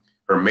 okay,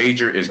 her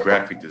major is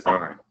graphic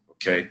design,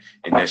 okay,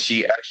 and that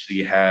she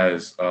actually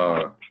has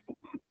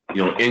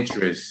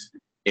interest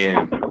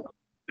in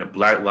the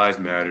Black Lives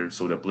Matter,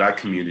 so the Black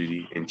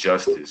community and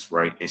justice,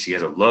 right? And she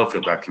has a love for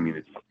the Black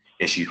community,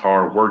 and she's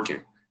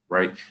hardworking,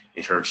 right?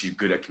 And she's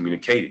good at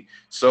communicating.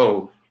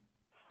 So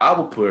I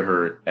would put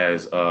her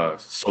as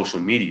social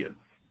media,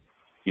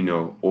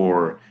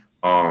 or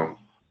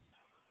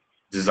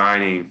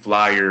designing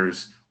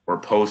flyers or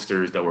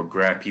posters that would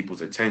grab people's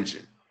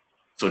attention.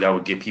 So that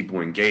would get people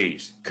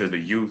engaged, because the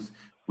youth,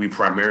 we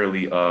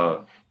primarily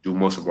do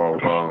most of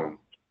our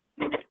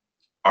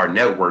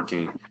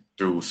networking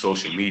through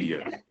social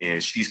media,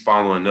 and she's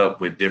following up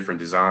with different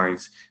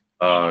designs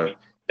that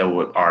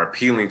are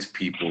appealing to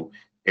people.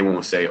 They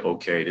won't say,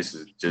 okay, this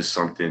is just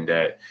something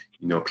that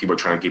people are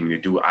trying to get me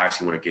to do. I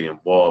actually want to get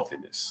involved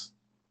in this.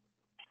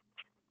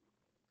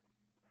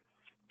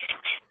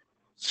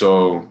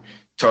 So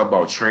talk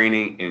about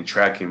training and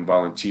tracking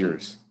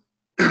volunteers.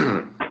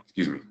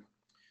 Excuse me.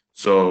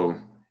 So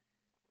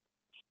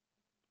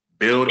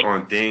build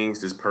on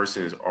things this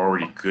person is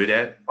already good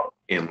at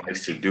and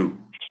likes to do,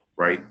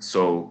 right?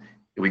 So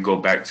if we go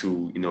back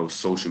to,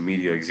 social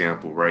media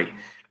example, right?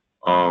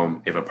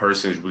 If a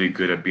person is really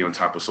good at being on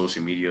top of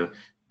social media,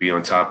 be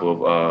on top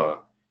of,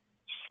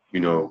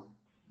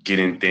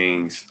 getting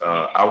things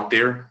out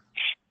there,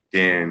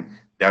 then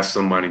that's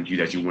somebody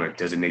that you want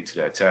to designate to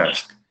that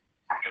task.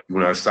 You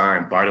want to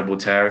assign biteable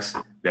tasks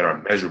that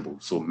are measurable.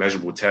 So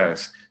measurable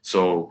tasks.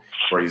 So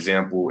for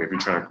example, if you're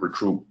trying to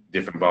recruit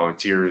different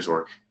volunteers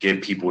or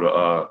get people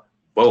to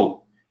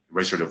vote,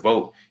 register to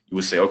vote, you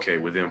would say, okay,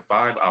 within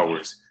 5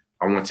 hours,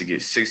 I want to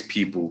get 6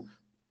 people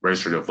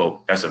registered to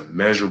vote. That's a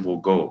measurable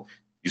goal.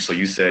 So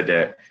you said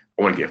that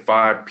I want to get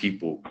 5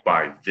 people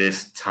by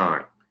this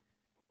time.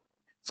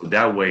 So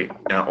that way,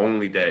 not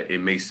only that it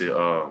makes it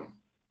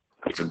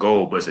it's a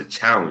goal, but it's a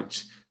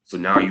challenge. So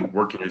now you're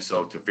working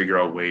yourself to figure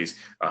out ways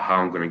how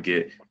I'm going to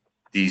get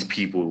these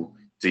people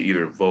to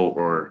either vote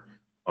or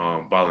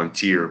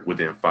volunteer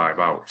within 5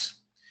 hours.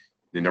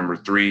 The number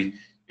 3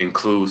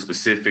 includes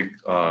specific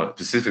about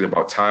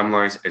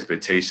timelines,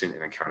 expectation,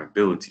 and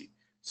accountability.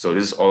 So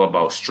this is all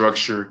about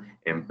structure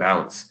and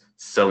balance,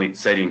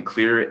 setting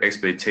clear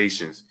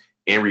expectations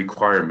and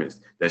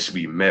requirements that should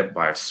be met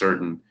by a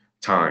certain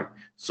time.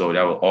 So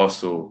that will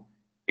also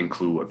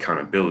include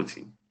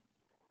accountability.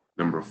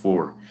 Number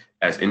 4,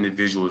 as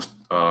individuals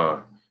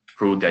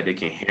prove that they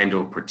can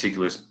handle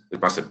particular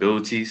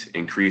responsibilities,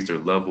 increase their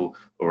level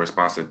of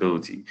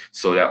responsibility.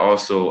 So that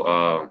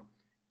also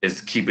is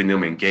keeping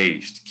them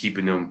engaged,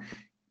 keeping them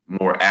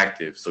more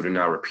active, so they're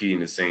not repeating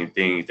the same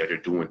things, that they're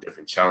doing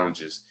different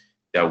challenges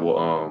that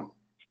will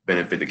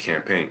benefit the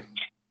campaign.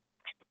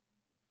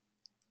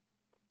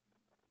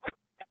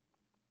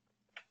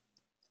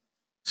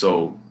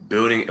 So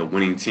building a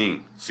winning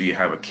team. So you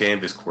have a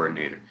Canvas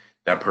coordinator.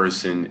 That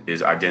person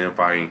is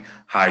identifying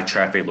high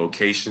traffic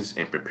locations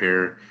and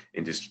prepare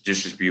and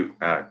distribute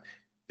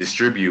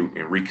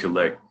and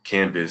recollect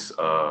Canvas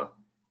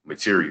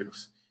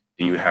materials.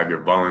 Then you have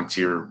your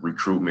volunteer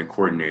recruitment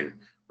coordinator,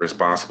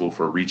 responsible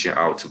for reaching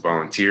out to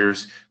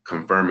volunteers,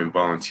 confirming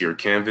volunteer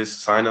Canvas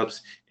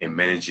signups, and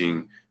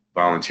managing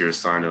volunteer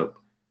sign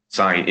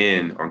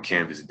in on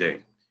Canvas Day.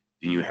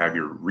 Then you have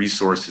your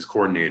resources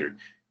coordinator,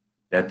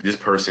 that this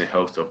person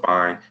helps to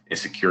find and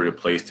secure the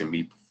place to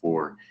meet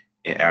before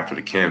and after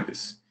the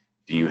canvas.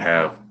 Then you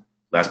have,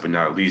 last but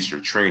not least, your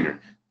trainer.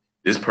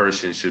 This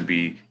person should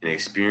be an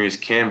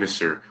experienced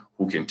canvasser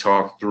who can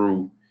talk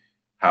through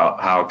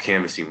how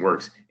canvassing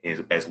works,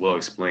 and as well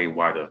explain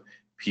why the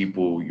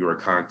people you're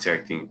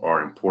contacting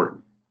are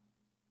important.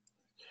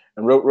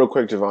 And real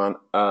quick,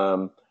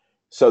 Javon.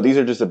 So these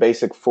are just the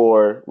basic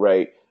 4,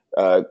 right,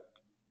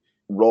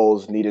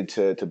 roles needed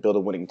to build a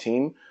winning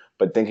team.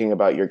 But thinking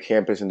about your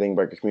campus and thinking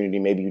about your community,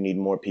 maybe you need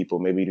more people,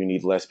 maybe you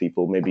need less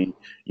people, maybe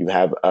you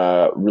have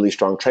really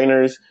strong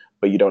trainers,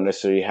 but you don't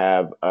necessarily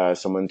have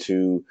someone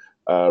to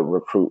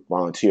recruit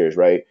volunteers,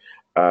 right?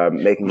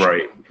 Making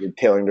sure you're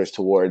tailoring this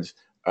towards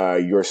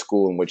your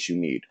school and what you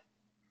need.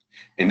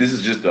 And this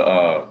is just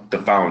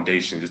the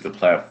foundation, just the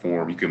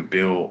platform. You can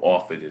build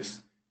off of this.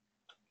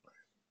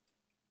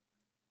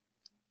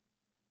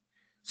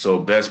 So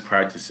best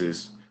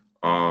practices.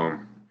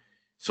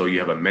 So you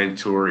have a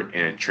mentor and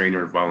a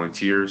trainer of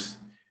volunteers.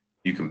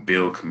 You can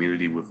build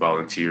community with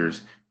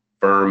volunteers,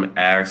 firm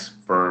asks,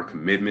 firm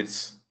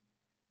commitments,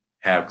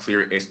 have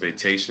clear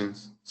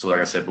expectations. So like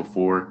I said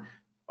before,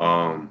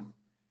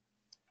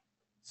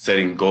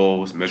 setting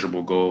goals,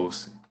 measurable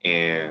goals,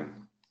 and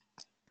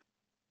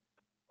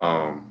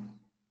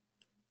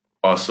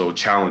also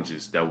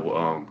challenges that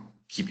will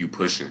keep you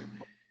pushing.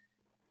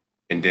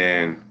 And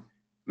then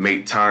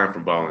make time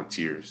for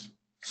volunteers.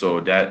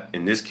 So that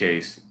in this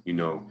case,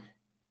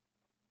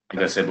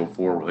 like I said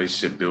before,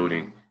 relationship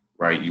building,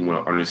 right? You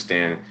want to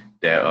understand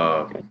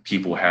that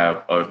people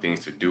have other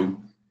things to do,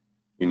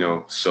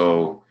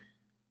 so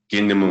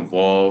getting them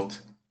involved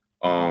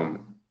in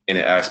an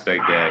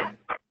aspect that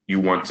you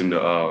want them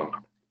to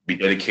be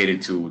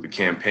dedicated to the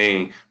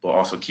campaign, but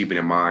also keeping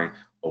in mind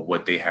of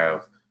what they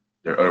have,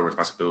 their other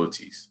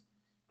responsibilities.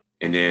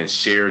 And then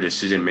share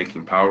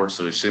decision-making power.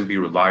 So it shouldn't be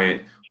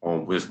reliant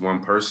on just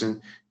one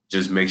person.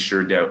 Just make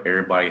sure that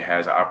everybody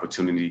has an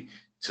opportunity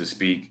to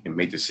speak and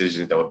make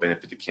decisions that will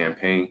benefit the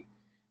campaign.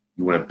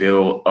 You want to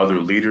build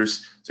other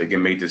leaders so they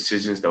can make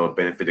decisions that will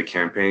benefit the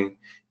campaign.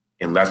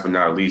 And last but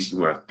not least, you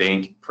want to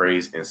thank,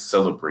 praise, and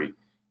celebrate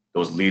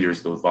those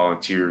leaders, those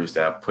volunteers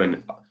that are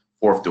putting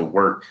forth the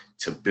work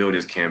to build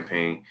this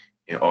campaign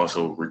and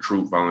also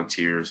recruit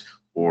volunteers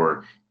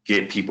or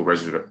get people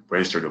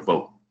registered to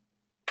vote.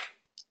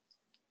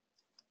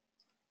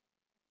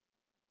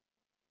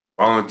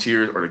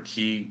 Volunteers are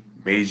the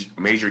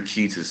major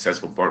key to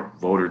successful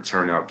voter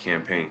turnout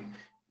campaign.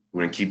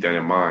 We're gonna keep that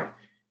in mind.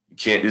 You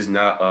can't. This is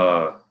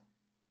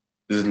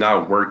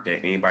not work that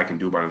anybody can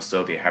do by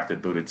themselves. They have to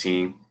build a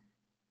team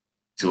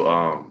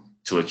to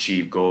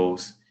achieve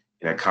goals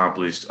and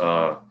accomplish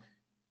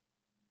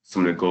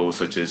some of the goals,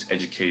 such as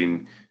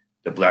educating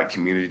the Black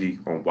community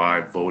on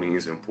why voting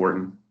is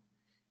important,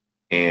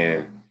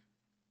 and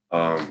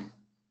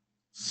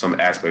some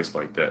aspects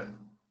like that.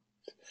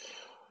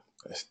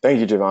 Thank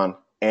you, Javon.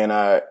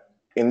 And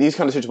in these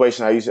kind of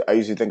situations, I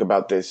usually think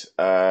about this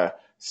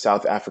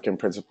South African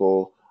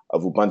principle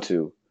of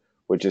Ubuntu,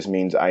 which just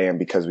means I am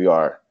because we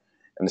are,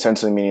 and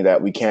essentially meaning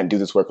that we can't do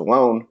this work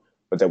alone,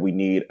 but that we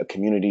need a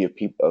community of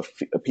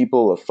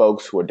people, of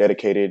folks who are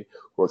dedicated,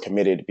 who are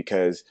committed,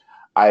 because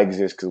I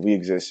exist because we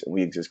exist, and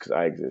we exist because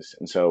I exist.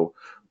 And so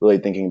really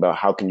thinking about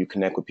how can you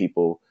connect with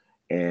people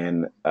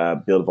and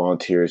build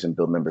volunteers and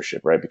build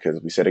membership, right?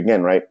 Because we said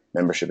again, right?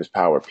 Membership is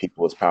power.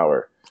 People is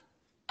power.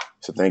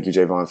 So thank you,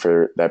 Javon,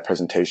 for that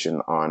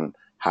presentation on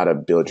how to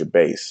build your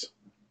base.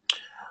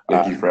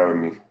 Thank you for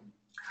having me.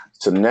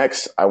 So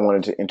next, I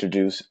wanted to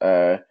introduce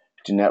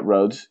Jeanette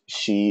Rhodes.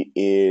 She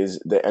is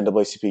the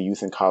NAACP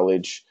Youth and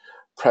College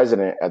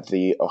president at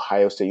the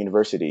Ohio State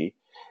University.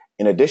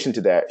 In addition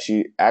to that,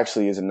 she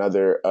actually is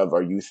another of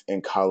our youth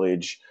and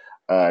college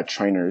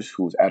trainers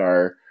who's at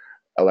our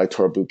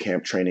electoral boot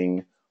camp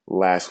training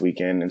last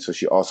weekend. And so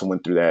she also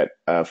went through that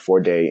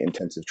 4-day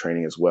intensive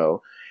training as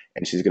well.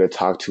 And she's going to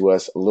talk to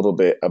us a little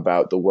bit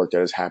about the work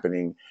that is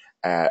happening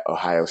at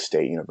Ohio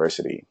State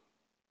University.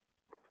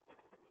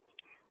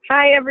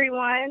 Hi,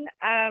 everyone.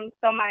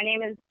 So my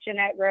name is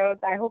Jeanette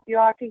Rhodes. I hope you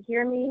all can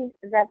hear me.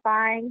 Is that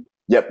fine?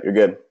 Yep, you're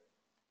good.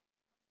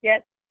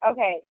 Yes.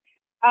 Okay.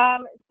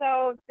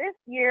 So this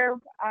year,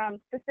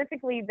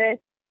 specifically this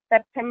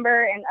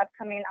September and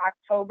upcoming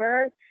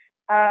October,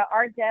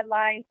 our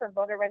deadline for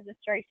voter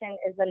registration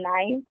is the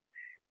 9th.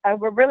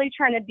 We're really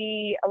trying to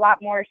be a lot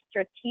more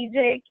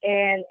strategic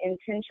and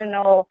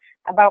intentional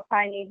about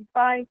finding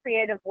fun,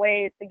 creative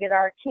ways to get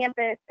our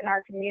campus and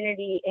our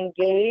community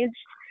engaged.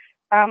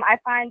 I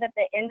find that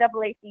the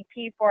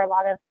NAACP for a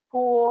lot of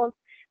schools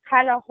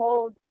kind of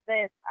holds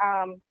this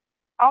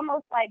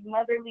almost like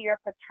motherly or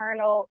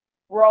paternal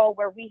role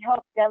where we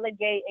help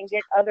delegate and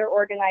get other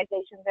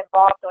organizations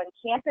involved on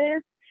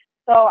campus.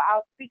 So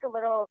I'll speak a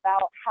little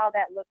about how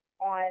that looks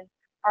on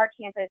our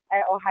campus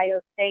at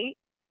Ohio State.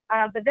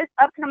 But this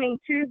upcoming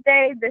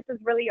Tuesday, this is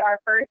really our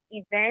first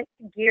event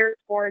geared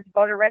towards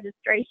voter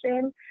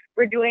registration.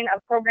 We're doing a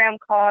program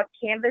called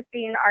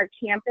Canvassing Our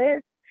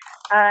Campus.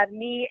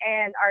 Me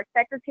and our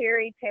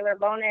secretary, Taylor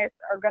Lonis,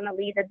 are going to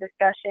lead a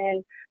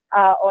discussion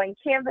on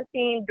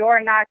canvassing,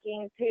 door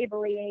knocking,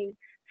 tabling,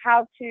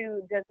 how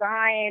to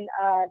design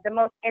the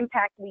most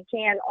impact we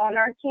can on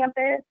our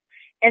campus.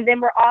 And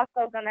then we're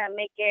also going to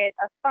make it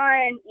a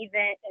fun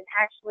event and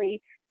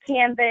actually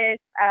canvas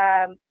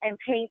and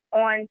paint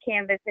on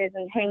canvases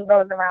and hang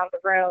those around the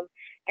room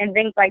and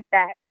things like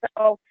that.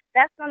 So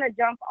that's going to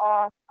jump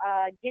off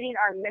getting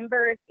our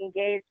members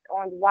engaged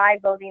on why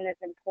voting is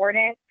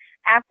important.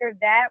 After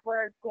that,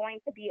 we're going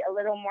to be a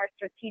little more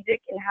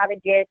strategic in how to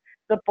get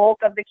the bulk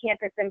of the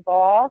campus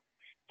involved.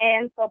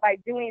 And so by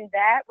doing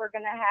that, we're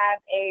going to have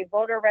a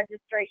voter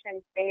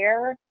registration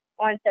fair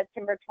on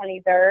September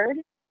 23rd.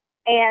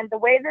 And the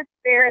way this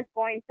fair is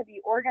going to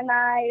be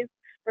organized,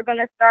 we're going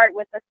to start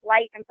with a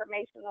slight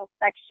informational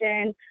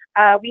section.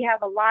 We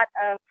have a lot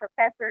of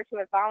professors who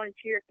have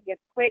volunteered to give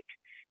quick,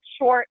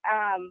 short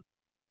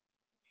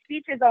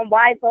speeches on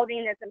why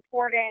voting is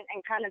important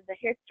and kind of the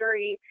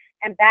history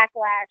and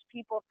backlash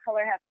people of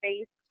color have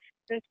faced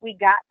since we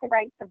got the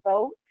right to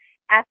vote.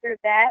 After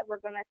that, we're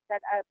going to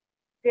set up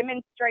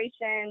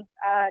demonstrations,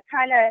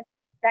 kind of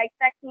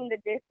dissecting the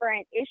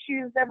different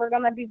issues that we're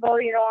going to be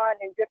voting on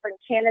and different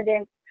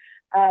candidates'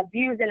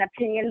 views and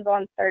opinions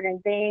on certain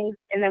things.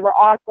 And then we're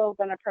also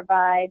going to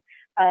provide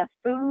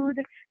food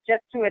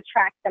just to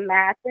attract the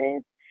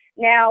masses.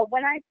 Now,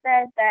 when I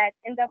said that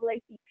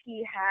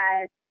NAACP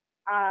has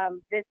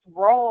this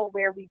role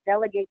where we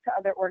delegate to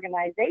other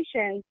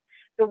organizations,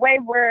 the way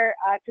we're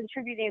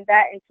contributing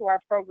that into our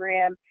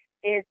program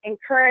is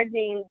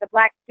encouraging the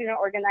Black student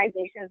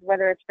organizations,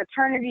 whether it's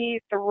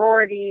fraternities,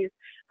 sororities,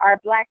 our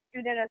Black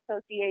Student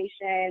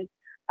Association,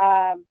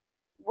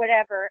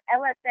 whatever,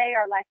 LSA,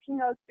 our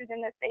Latino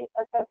Student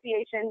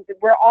Associations,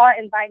 we're all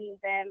inviting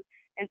them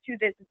into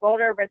this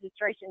voter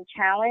registration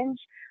challenge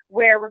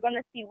where we're going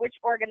to see which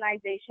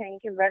organization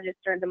can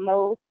register the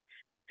most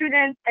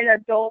students and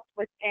adults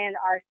within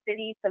our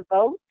city to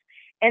vote.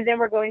 And then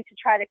we're going to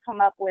try to come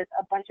up with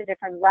a bunch of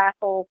different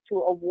raffles to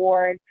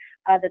award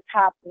the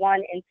top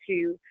 1 and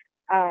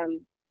 2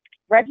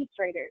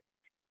 registrators.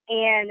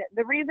 And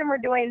the reason we're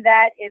doing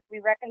that is we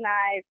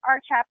recognize our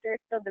chapter is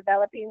still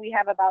developing. We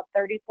have about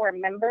 34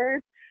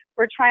 members.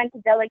 We're trying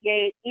to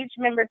delegate each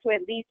member to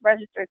at least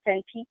register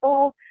 10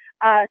 people.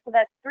 So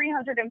that's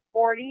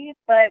 340,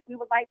 but we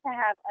would like to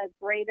have a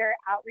greater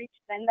outreach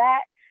than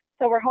that.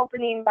 So we're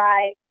hoping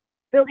by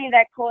building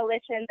that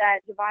coalition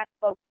that Javon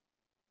spoke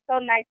so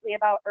nicely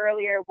about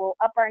earlier will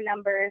up our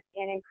numbers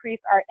and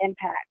increase our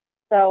impact.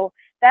 So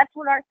that's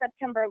what our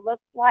September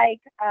looks like.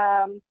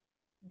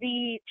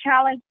 The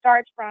challenge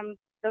starts from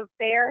the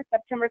fair,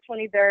 September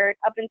 23rd,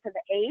 up into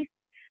the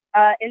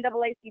 8th.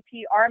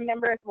 NAACP, our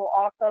members will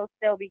also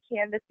still be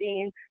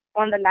canvassing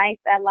on the 9th,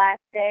 that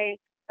last day.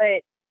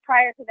 But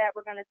prior to that,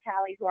 we're going to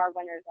tally who our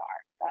winners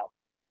are. So.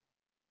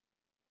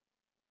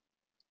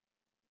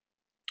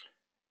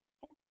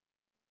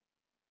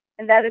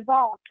 And that is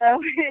all.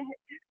 So.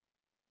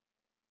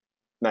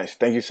 Nice.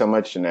 Thank you so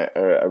much, Jeanette.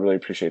 I really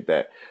appreciate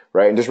that.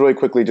 Right. And just really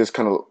quickly, just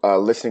kind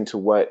of listening to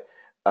what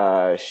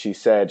she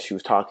said. She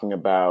was talking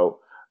about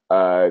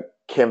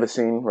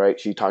canvassing, right?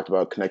 She talked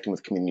about connecting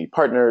with community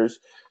partners.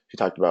 She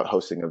talked about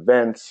hosting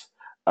events.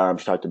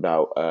 She talked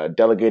about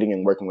delegating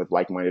and working with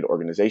like-minded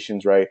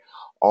organizations, right?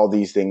 All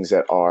these things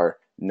that are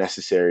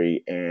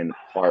necessary and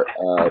part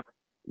of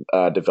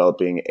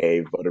developing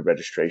a voter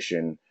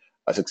registration,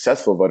 a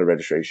successful voter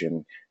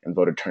registration and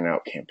voter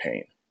turnout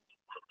campaign.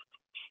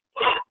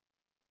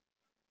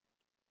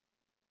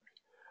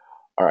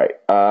 All right.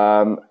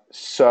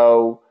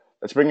 So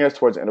let's bring us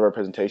towards the end of our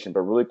presentation,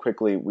 but really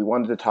quickly, we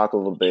wanted to talk a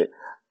little bit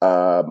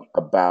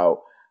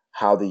about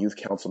how the youth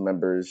council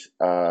members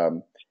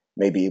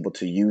may be able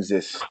to use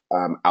this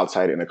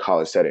outside in a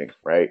college setting,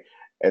 right?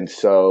 And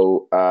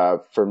so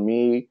for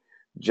me,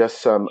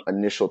 just some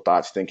initial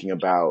thoughts thinking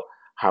about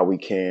how we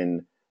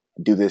can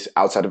do this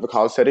outside of a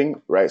college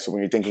setting, right? So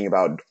when you're thinking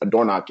about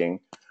door knocking,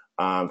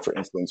 for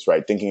instance,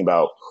 right, thinking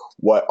about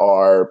what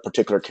are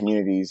particular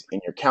communities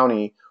in your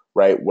county,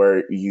 right,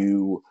 where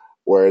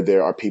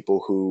there are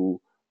people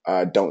who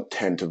don't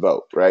tend to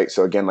vote, right?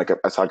 So again, like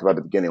I talked about at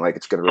the beginning, like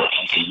it's going to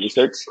require some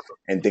research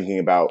and thinking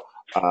about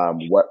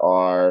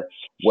where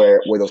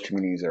those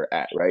communities are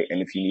at, right?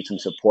 And if you need some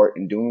support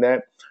in doing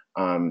that,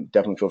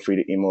 definitely feel free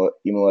to email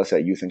us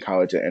at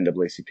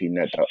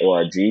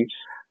youthandcollege@naacpnet.org.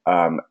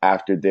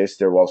 After this,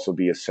 there will also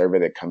be a survey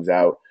that comes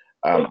out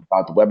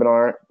about the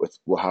webinar.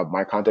 We'll have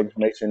my contact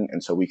information,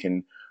 and so we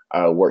can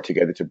work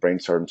together to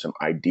brainstorm some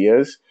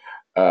ideas.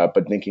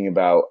 But thinking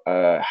about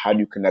how do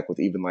you connect with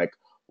even like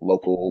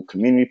local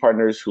community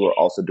partners who are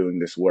also doing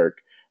this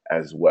work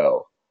as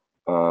well.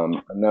 I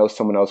know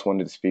someone else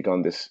wanted to speak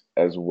on this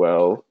as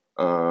well.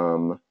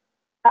 I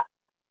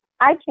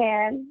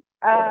can.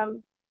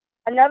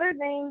 Another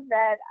thing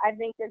that I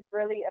think is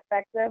really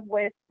effective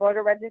with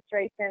voter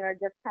registration or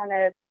just kind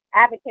of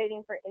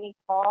advocating for any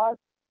cause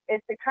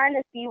is to kind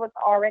of see what's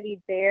already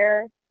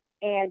there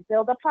and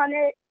build upon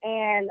it.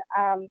 And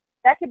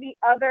that could be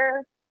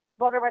other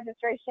voter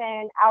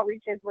registration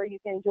outreaches where you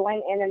can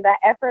join in that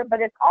effort,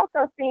 but it's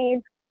also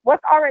seeing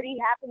what's already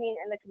happening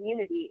in the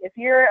community. If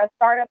you're a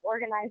startup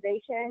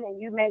organization and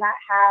you may not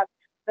have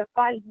the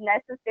funds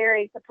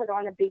necessary to put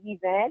on a big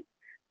event,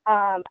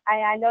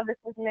 I know this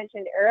was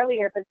mentioned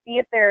earlier, but see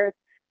if there's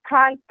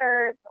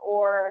concerts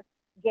or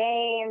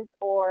games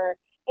or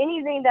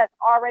anything that's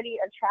already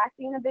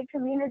attracting a big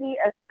community,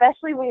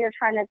 especially when you're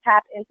trying to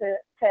tap into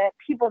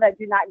people that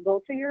do not go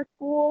to your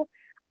school.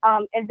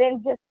 And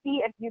then just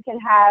see if you can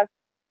have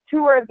 2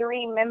 or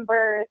 3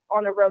 members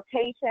on a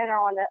rotation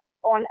or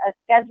on a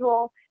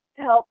schedule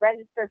to help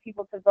register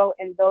people to vote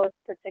in those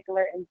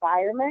particular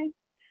environments.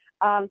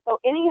 So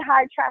any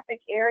high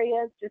traffic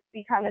areas, just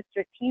be kind of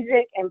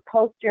strategic and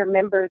post your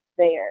members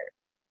there.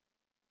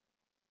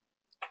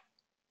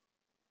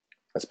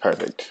 That's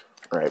perfect.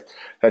 Right.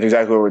 That's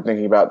exactly what we're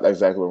thinking about. That's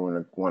exactly where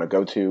we want to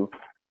go to.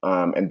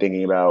 And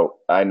thinking about,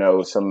 I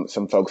know some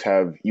folks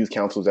have youth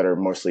councils that are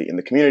mostly in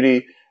the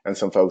community, and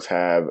some folks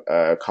have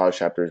college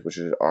chapters, which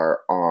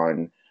are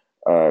on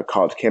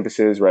college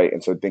campuses, right?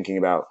 And so thinking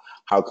about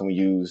how can we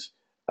use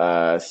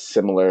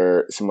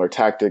similar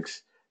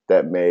tactics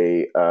that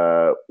may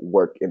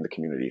work in the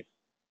community.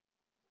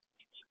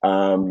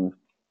 I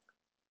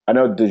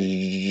know the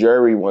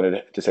jury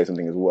wanted to say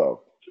something as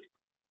well.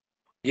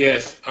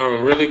 Yes,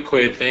 really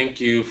quick, thank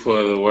you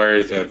for the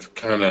words that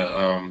kind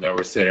of that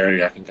were said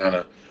earlier. I can kind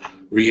of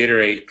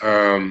reiterate.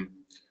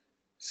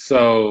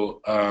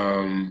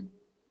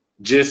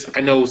 Just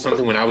I know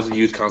something when I was a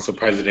youth council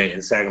president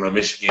in Saginaw,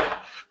 Michigan. A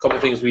couple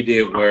of things we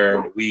did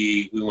where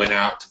we went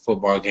out to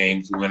football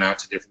games, we went out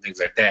to different things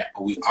like that.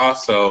 But we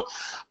also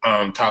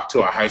talked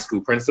to our high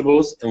school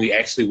principals, and we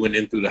actually went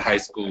in through the high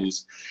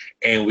schools,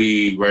 and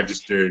we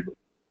registered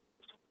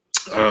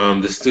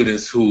the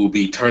students who will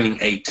be turning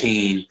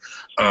 18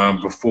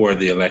 before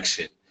the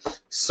election.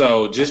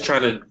 So just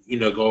trying to,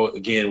 go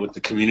again with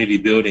the community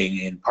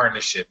building and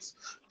partnerships,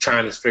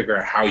 trying to figure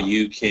out how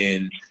you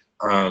can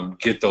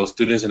get those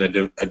students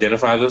and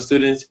identify those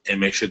students and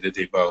make sure that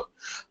they vote.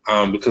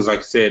 Because like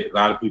I said, a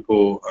lot of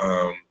people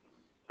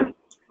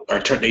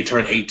they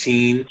turn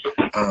 18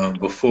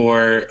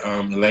 before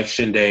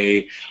election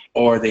day,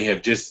 or they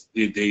have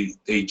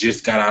they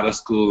just got out of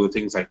school and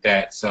things like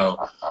that. So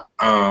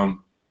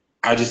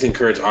I just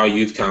encourage all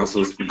youth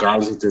councils,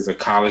 regardless if there's a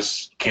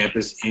college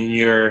campus in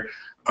your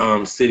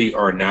city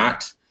or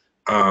not,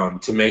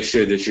 to make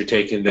sure that you're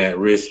taking that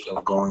risk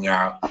of going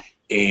out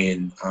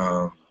and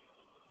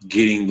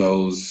getting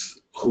those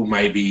who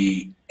might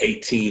be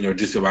 18 or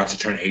just about to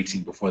turn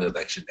 18 before the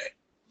election day.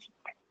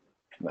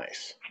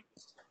 Nice.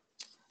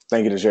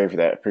 Thank you to Jerry for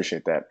that.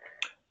 Appreciate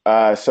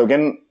that. So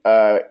again,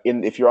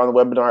 if you're on the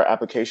webinar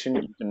application,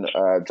 you can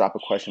drop a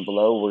question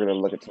below. We're going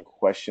to look at some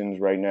questions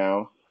right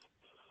now.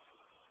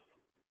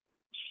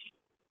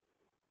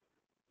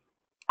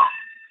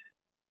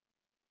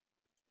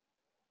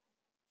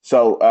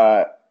 So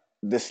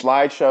the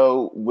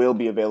slideshow will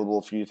be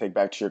available for you to take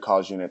back to your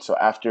college unit. So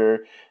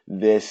after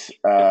this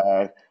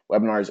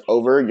webinar is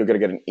over, you're going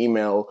to get an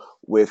email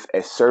with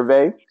a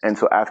survey. And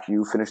so after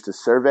you finish the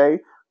survey,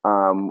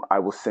 I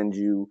will send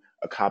you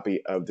a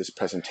copy of this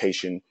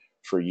presentation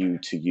for you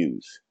to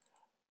use.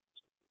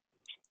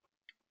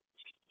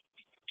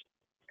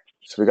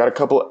 So we got a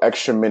couple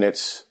extra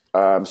minutes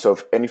So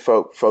if any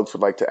folks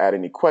would like to add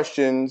any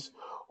questions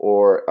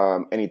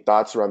or any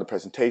thoughts around the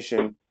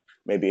presentation,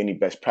 maybe any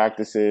best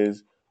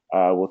practices,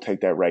 we'll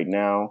take that right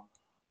now.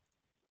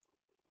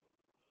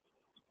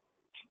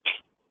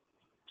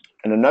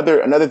 And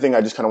another thing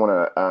I just kind of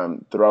want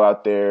to throw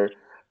out there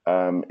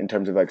in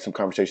terms of like some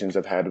conversations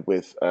I've had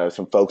with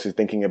some folks is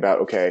thinking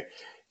about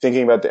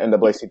thinking about the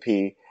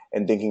NAACP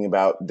and thinking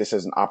about this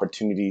as an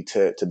opportunity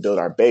to build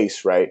our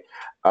base, right?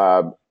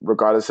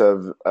 Regardless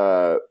of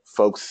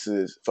folks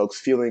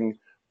feeling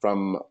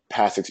from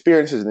past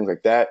experiences and things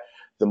like that,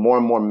 the more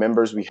and more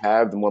members we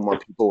have, the more and more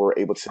people we're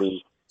able to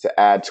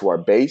add to our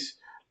base,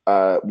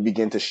 we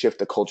begin to shift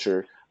the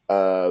culture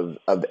of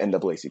the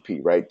NAACP,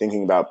 right?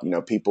 Thinking about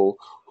people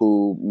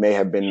who may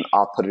have been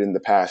off-put in the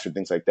past or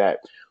things like that.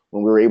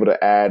 When we were able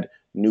to add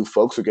new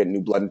folks or get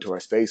new blood into our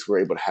space,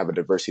 we're able to have a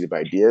diversity of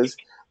ideas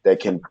that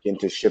can begin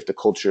to shift the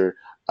culture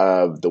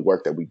of the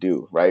work that we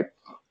do, right?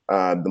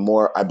 The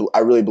more I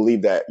really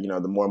believe that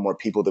the more and more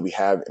people that we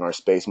have in our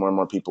space, more and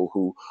more people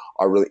who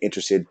are really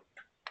interested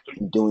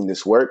in doing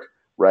this work,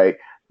 right?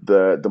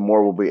 The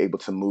more we'll be able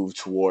to move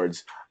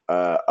towards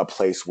a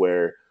place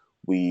where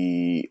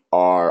we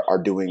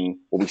are doing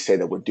what we say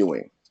that we're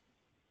doing.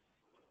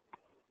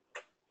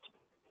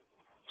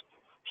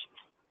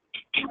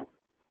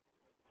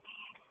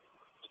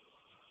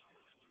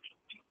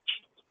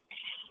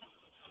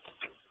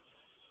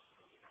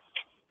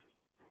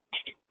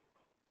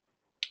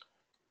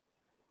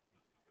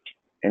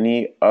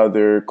 Any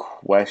other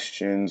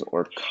questions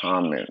or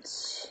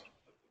comments?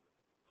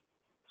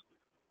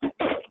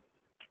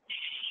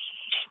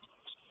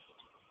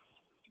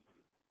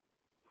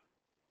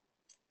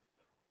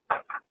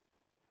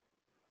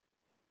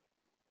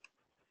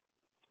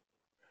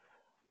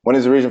 When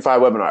is the Region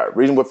 5 webinar?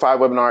 Region 5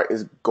 webinar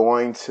is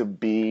going to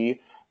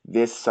be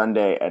this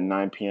Sunday at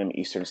 9 p.m.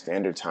 Eastern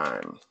Standard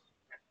Time.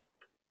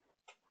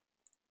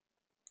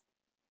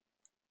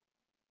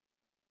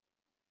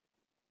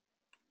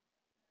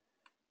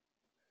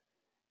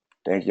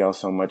 Thank y'all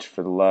so much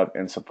for the love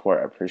and support.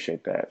 I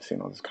appreciate that,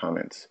 seeing all those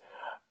comments.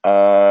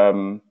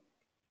 Kyra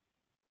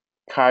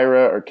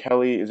or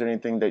Kelly, is there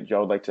anything that y'all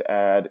would like to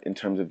add in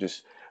terms of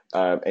just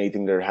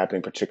anything that are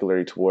happening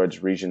particularly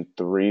towards Region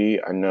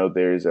 3? I know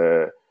there's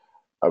a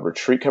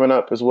retreat coming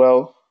up as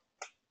well.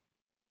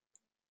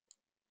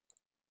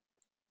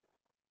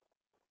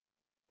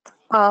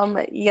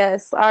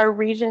 Yes, our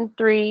Region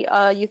 3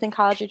 Youth and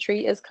College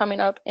Retreat is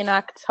coming up in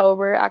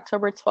October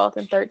 12th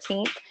and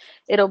 13th.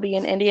 It'll be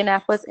in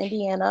Indianapolis,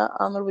 Indiana.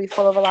 It'll be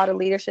full of a lot of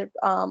leadership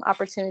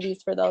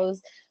opportunities for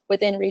those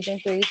within Region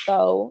 3.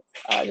 So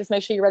just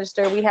make sure you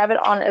register. We have it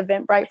on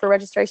Eventbrite for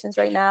registrations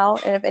right now.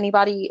 And if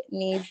anybody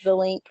needs the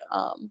link,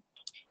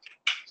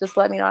 just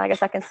let me know. I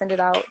guess I can send it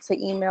out to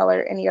email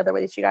or any other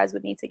way that you guys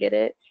would need to get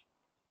it.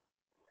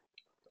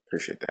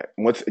 Appreciate that.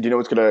 Can you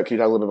talk a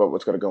little bit about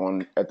what's gonna go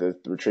on at the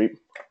retreat?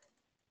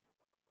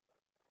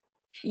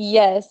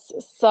 Yes.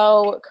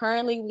 So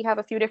currently we have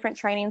a few different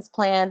trainings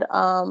planned,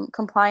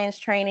 compliance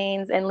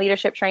trainings and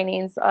leadership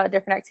trainings,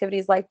 different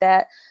activities like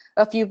that,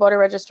 a few voter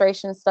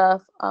registration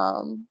stuff,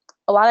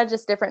 a lot of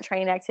just different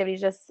training activities,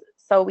 just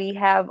so we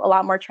have a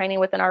lot more training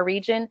within our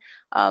region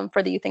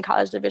for the Youth and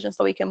College Division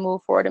so we can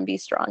move forward and be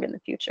strong in the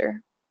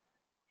future.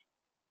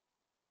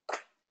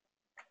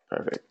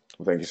 Perfect.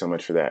 Well, thank you so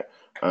much for that.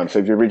 So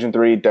if you're Region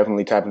 3,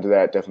 definitely tap into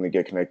that. Definitely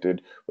get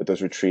connected with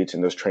those retreats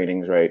and those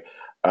trainings, right?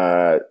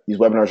 These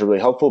webinars are really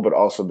helpful, but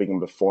also being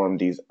able to form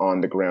these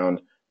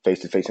on-the-ground,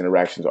 face-to-face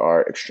interactions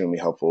are extremely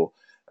helpful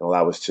and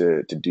allow us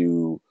to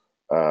do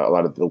a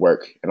lot of the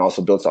work and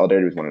also build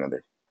solidarity with one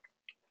another.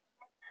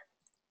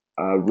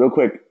 Real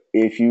quick,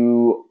 if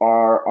you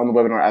are on the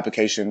webinar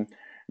application,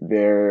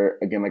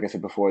 again, like I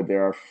said before,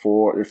 there's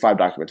 5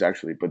 documents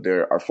actually, but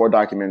there are 4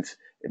 documents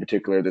in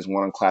particular. There's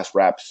one on class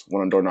wraps,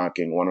 one on door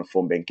knocking, one on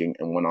phone banking,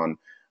 and one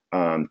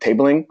on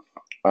tabling.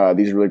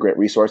 These are really great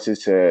resources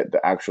to the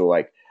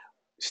actual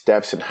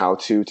steps and how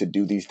to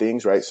do these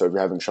things, right? So if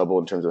you're having trouble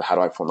in terms of how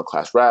do I form a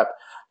class wrap,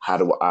 how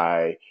do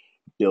I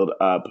build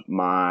up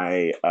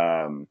my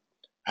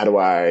how do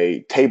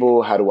I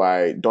table? How do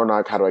I door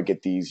knock? How do I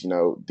get these,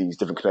 these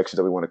different connections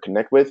that we want to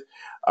connect with?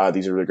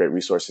 These are really great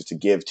resources to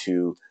give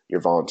to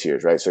your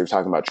volunteers, right? So if you're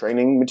talking about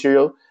training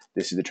material,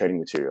 this is the training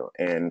material.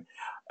 And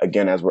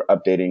again, as we're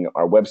updating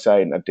our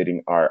website and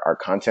updating our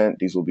content,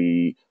 these will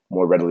be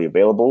more readily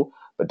available,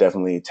 but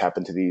definitely tap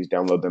into these,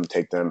 download them,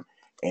 take them,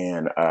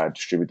 and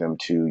distribute them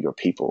to your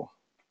people.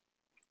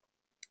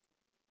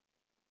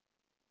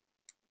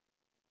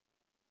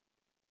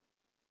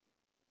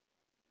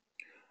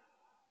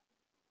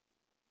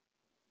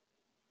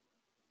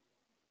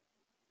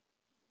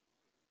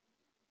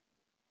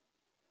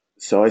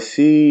 So I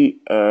see,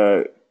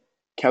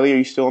 Kelly, are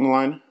you still on the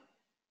line?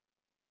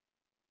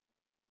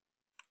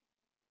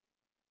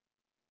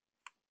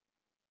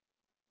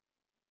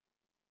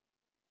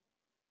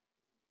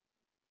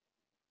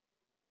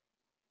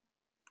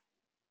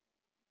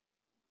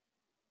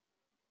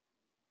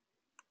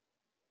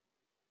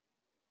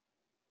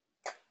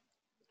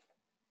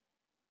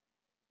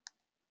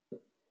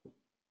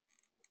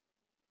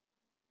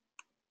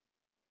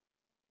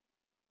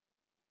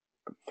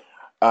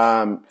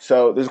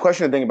 So there's a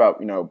question to think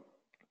about,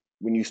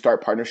 when you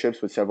start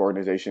partnerships with several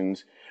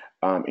organizations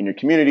in your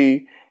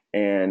community,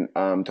 and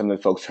some of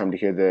the folks come to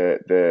hear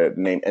the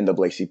name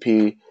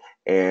NAACP,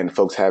 and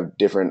folks have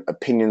different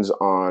opinions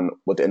on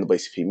what the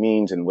NAACP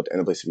means and what the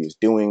NAACP is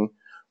doing,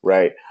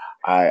 right?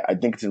 I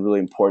think it's really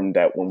important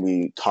that when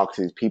we talk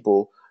to these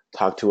people,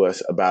 talk to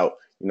us about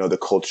the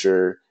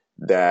culture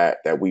that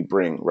we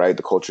bring, right?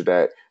 The culture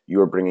that you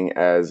are bringing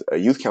as a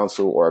youth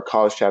council or a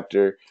college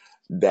chapter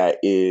that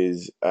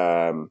is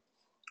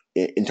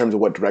in terms of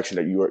what direction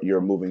that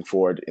you're moving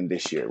forward in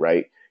this year,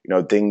 right?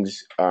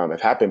 Things have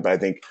happened, but I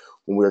think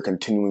when we're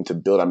continuing to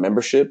build our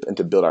membership and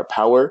to build our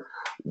power,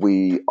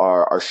 we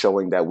are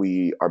showing that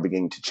we are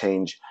beginning to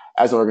change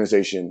as an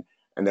organization,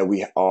 and that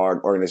we are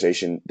an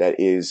organization that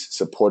is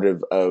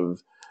supportive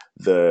of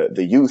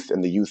the youth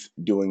and the youth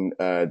doing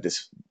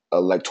this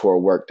electoral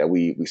work that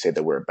we say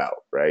that we're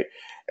about, right?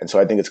 And so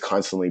I think it's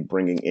constantly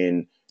bringing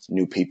in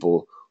new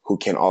people who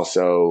can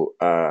also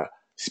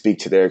speak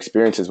to their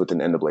experiences within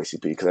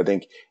NAACP, because I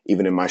think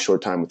even in my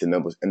short time within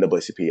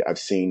NAACP, I've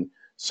seen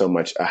so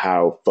much of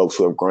how folks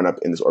who have grown up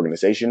in this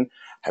organization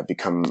have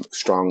become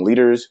strong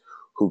leaders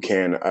who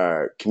can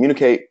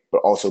communicate, but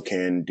also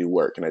can do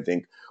work. And I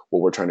think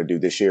what we're trying to do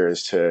this year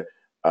is to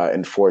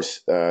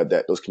enforce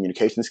those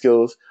communication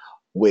skills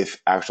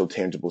with actual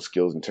tangible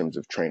skills in terms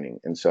of training.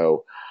 And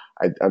so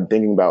I'm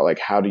thinking about, like,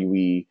 how do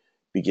we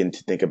begin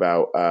to think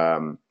about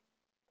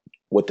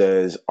what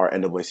does our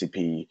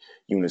NAACP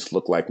units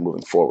look like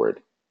moving forward?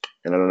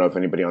 And I don't know if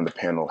anybody on the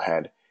panel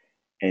had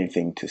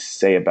anything to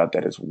say about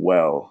that as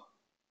well.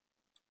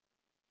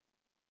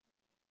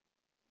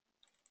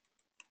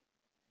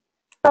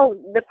 So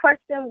the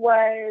question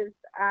was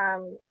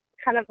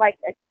kind of like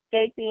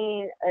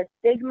escaping a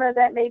stigma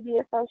that may be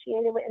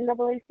associated with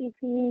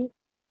NAACP.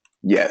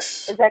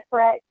 Yes. Is that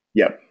correct?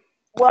 Yep.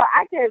 Well,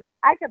 I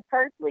could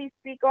personally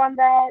speak on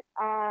that.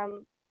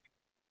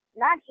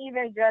 Not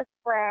even just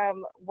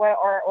from what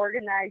our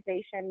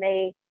organization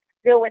may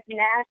deal with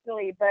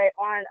nationally, but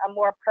on a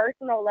more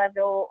personal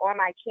level on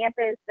my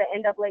campus, the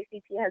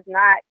NAACP has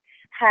not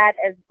had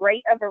as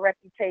great of a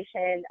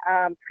reputation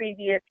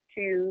previous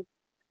to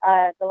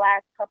the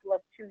last couple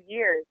of 2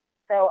 years.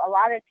 So a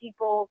lot of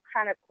people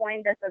kind of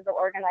coined us as an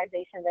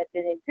organization that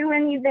didn't do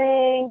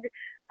anything.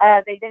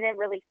 They didn't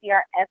really see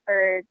our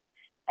efforts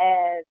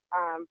as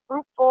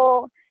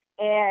fruitful,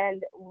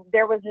 and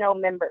there was no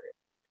members.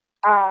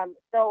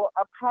 So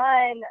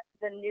upon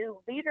the new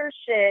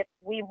leadership,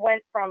 we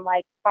went from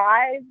like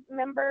 5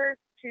 members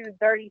to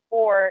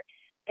 34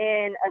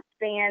 in a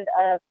span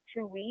of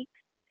 2 weeks.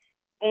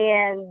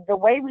 And the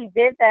way we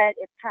did that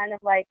is kind of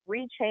like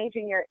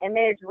rechanging your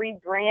image,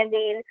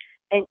 rebranding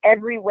in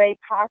every way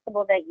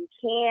possible that you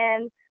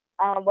can,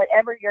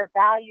 whatever your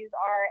values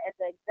are as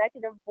an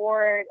executive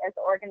board, as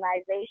an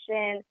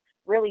organization,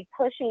 really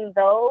pushing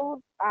those,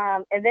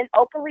 and then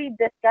openly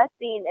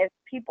discussing if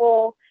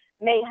people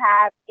may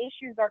have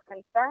issues or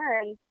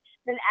concerns,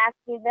 then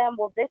asking them,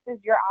 well, this is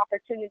your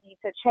opportunity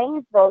to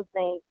change those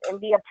things and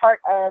be a part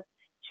of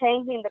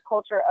changing the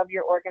culture of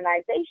your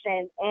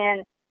organization.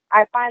 And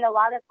I find a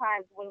lot of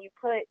times when you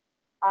put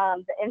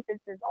the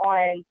emphasis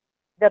on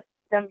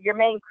your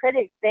main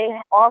critics, they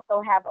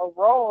also have a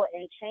role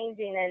in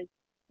changing and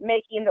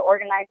making the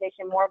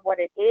organization more of what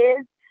it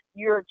is.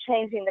 You're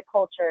changing the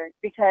culture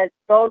because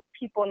those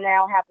people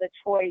now have the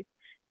choice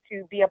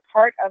to be a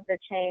part of the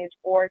change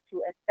or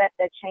to accept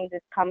that change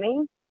is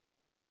coming.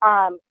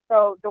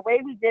 So the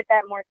way we did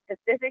that more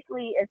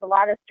specifically is a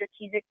lot of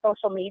strategic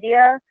social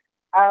media.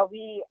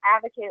 We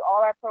advocate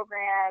all our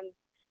programs,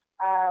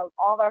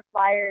 all our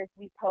flyers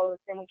we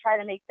post, and we try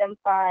to make them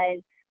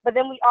fun. But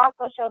then we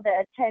also show the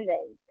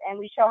attendance, and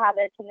we show how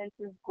the attendance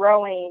is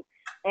growing,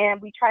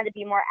 and we try to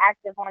be more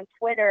active on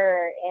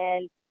Twitter,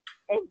 and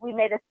we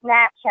made a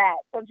Snapchat.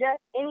 So just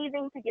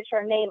anything to get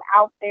your name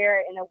out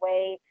there in a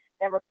way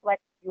that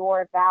reflects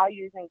your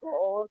values and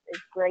goals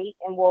is great,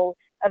 and will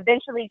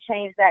eventually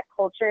change that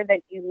culture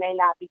that you may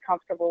not be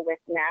comfortable with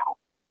now.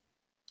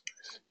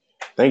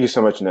 Thank you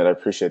so much, Annette. I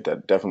appreciate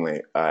that.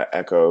 Definitely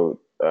echo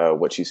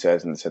what she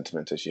says and the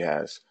sentiments that she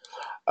has.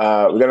 We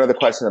got another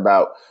question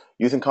about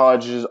youth and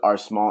colleges are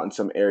small in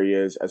some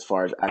areas as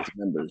far as active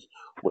members.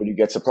 Where do you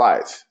get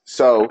supplies?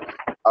 So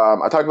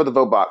I talked about the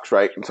vote box,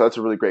 right? And so that's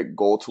a really great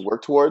goal to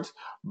work towards.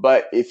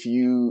 But if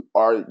you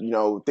are,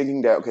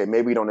 thinking that, okay,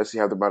 maybe you don't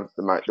necessarily have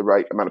the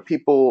right amount of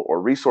people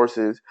or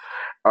resources,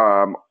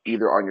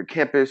 either on your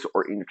campus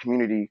or in your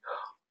community,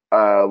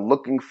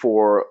 looking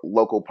for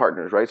local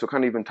partners, right? So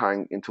kind of even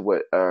tying into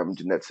what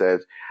Jeanette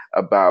says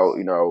about,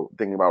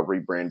 thinking about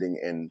rebranding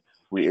and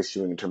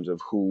reissuing in terms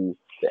of who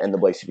the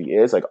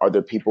NAACP is. Like, are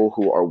there people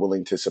who are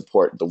willing to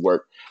support the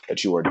work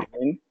that you are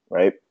doing,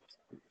 right?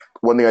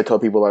 One thing I tell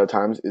people a lot of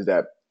times is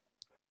that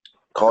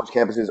college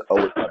campuses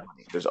always have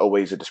money. There's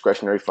always a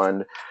discretionary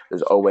fund.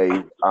 There's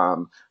always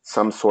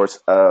some source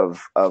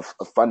of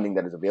funding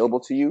that is available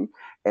to you,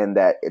 and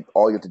that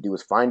all you have to do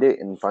is find it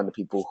and find the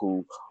people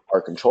who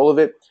are in control of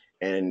it,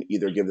 and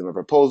either give them a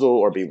proposal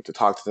or be able to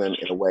talk to them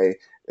in a way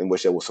in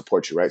which they will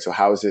support you, right? So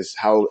how is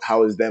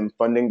them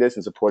funding this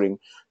and supporting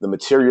the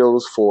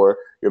materials for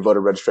your voter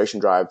registration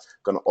drive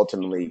going to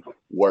ultimately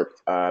work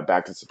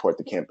back to support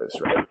the campus,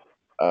 right?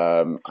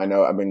 I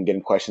know I've been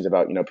getting questions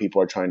about,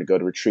 people are trying to go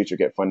to retreats or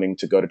get funding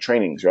to go to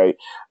trainings, right?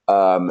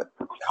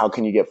 How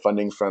can you get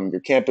funding from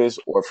your campus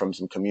or from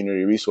some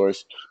community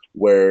resource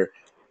where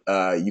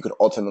you could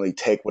ultimately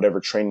take whatever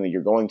training that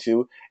you're going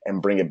to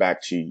and bring it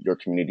back to your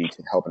community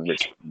to help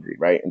enrich the community,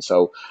 right? And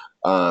so,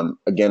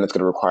 again, it's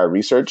going to require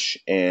research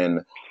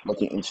and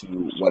looking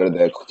into what are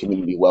the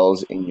community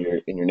wells in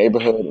your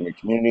neighborhood, in your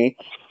community.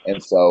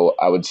 And so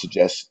I would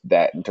suggest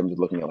that in terms of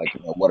looking at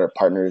what are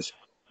partners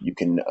you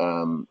can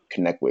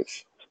connect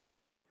with.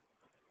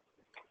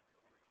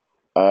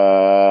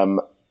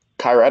 Kyra,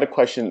 I had a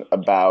question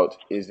about,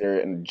 is there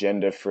an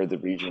agenda for the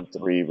Region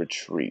 3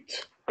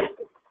 retreat?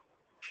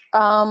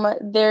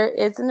 There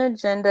is an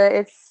agenda.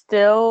 It's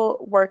still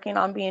working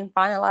on being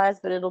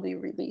finalized, but it'll be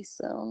released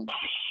soon.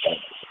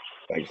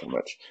 Thank you so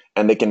much.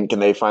 And can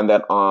they find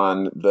that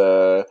on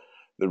the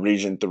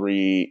Region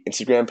 3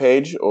 Instagram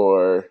page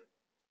or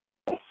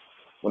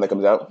when that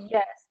comes out?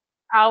 Yes.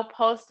 I'll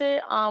post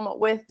it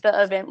with the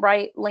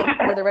Eventbrite link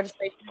where the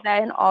registration is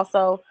at, and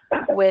also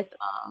with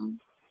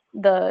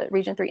the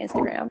Region 3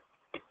 Instagram.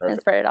 Perfect. And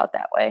spread it out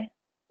that way.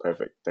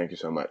 Perfect. Thank you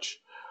so much.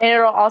 And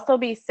it'll also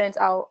be sent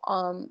out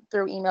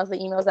through emails, the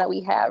emails that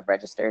we have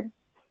registered.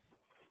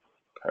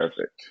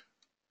 Perfect.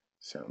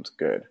 Sounds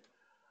good.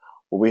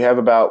 Well, we have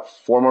about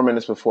 4 more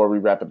minutes before we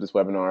wrap up this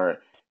webinar.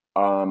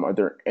 Are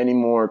there any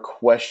more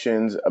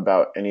questions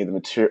about any of the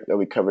material that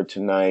we covered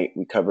tonight?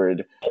 We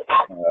covered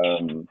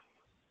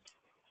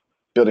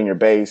building your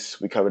base.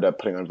 We covered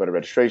putting on voter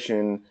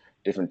registration,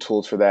 different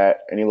tools for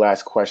that. Any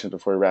last questions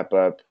before we wrap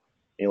up?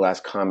 Any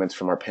last comments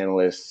from our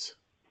panelists?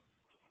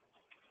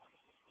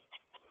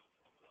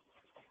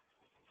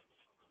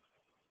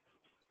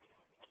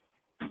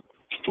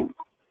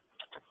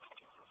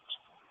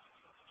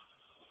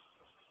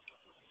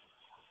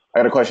 I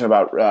got a question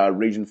about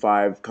Region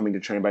 5 coming to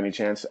train by any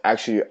chance.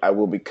 Actually, I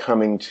will be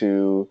coming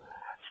to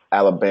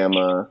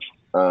Alabama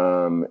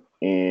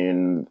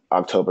in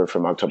October,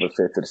 from October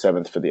 5th to the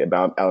 7th for the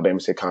Alabama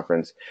State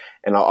Conference.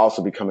 And I'll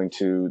also be coming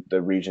to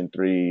the Region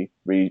 3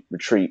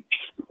 retreat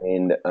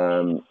in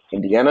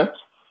Indiana.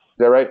 Is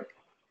that right?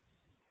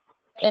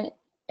 In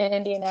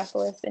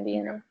Indianapolis,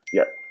 Indiana.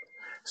 Yeah.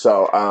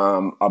 So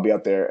I'll be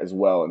out there as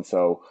well. And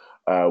so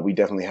we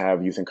definitely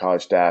have youth and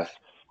college staff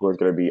who are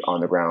going to be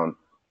on the ground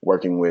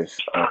working with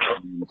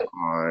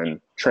on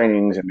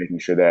trainings and making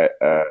sure that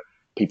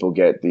people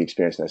get the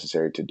experience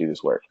necessary to do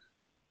this work.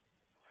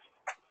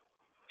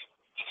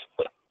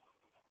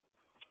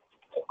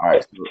 All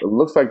right, so it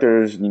looks like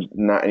there's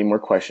not any more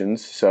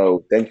questions.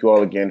 So thank you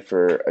all again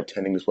for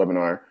attending this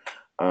webinar.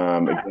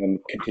 Again,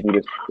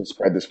 continue to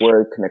spread this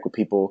word, connect with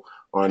people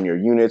on your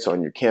units,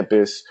 on your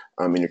campus,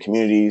 in your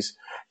communities.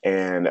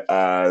 And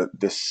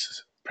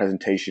this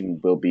presentation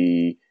will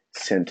be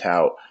sent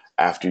out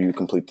after you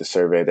complete the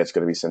survey. That's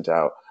going to be sent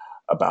out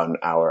about an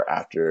hour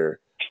after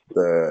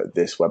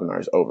this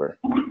webinar is over.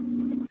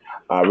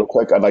 Real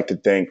quick, I'd like to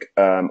thank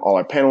all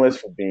our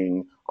panelists for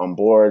being on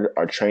board,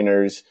 our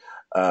trainers.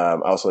 I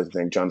also like to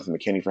thank Jonathan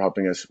McKinney for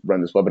helping us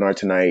run this webinar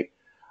tonight.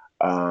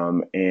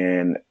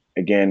 And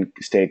again,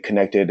 stay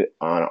connected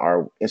on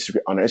our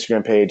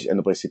Instagram page,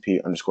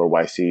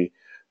 NAACP_YC,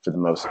 for the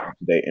most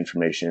up-to-date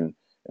information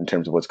in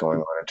terms of what's going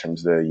on in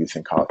terms of the youth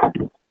and college.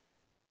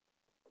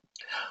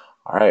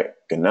 All right.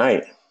 Good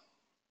night.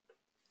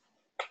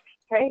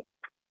 Great.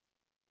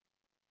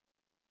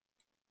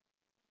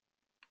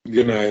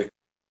 Good night.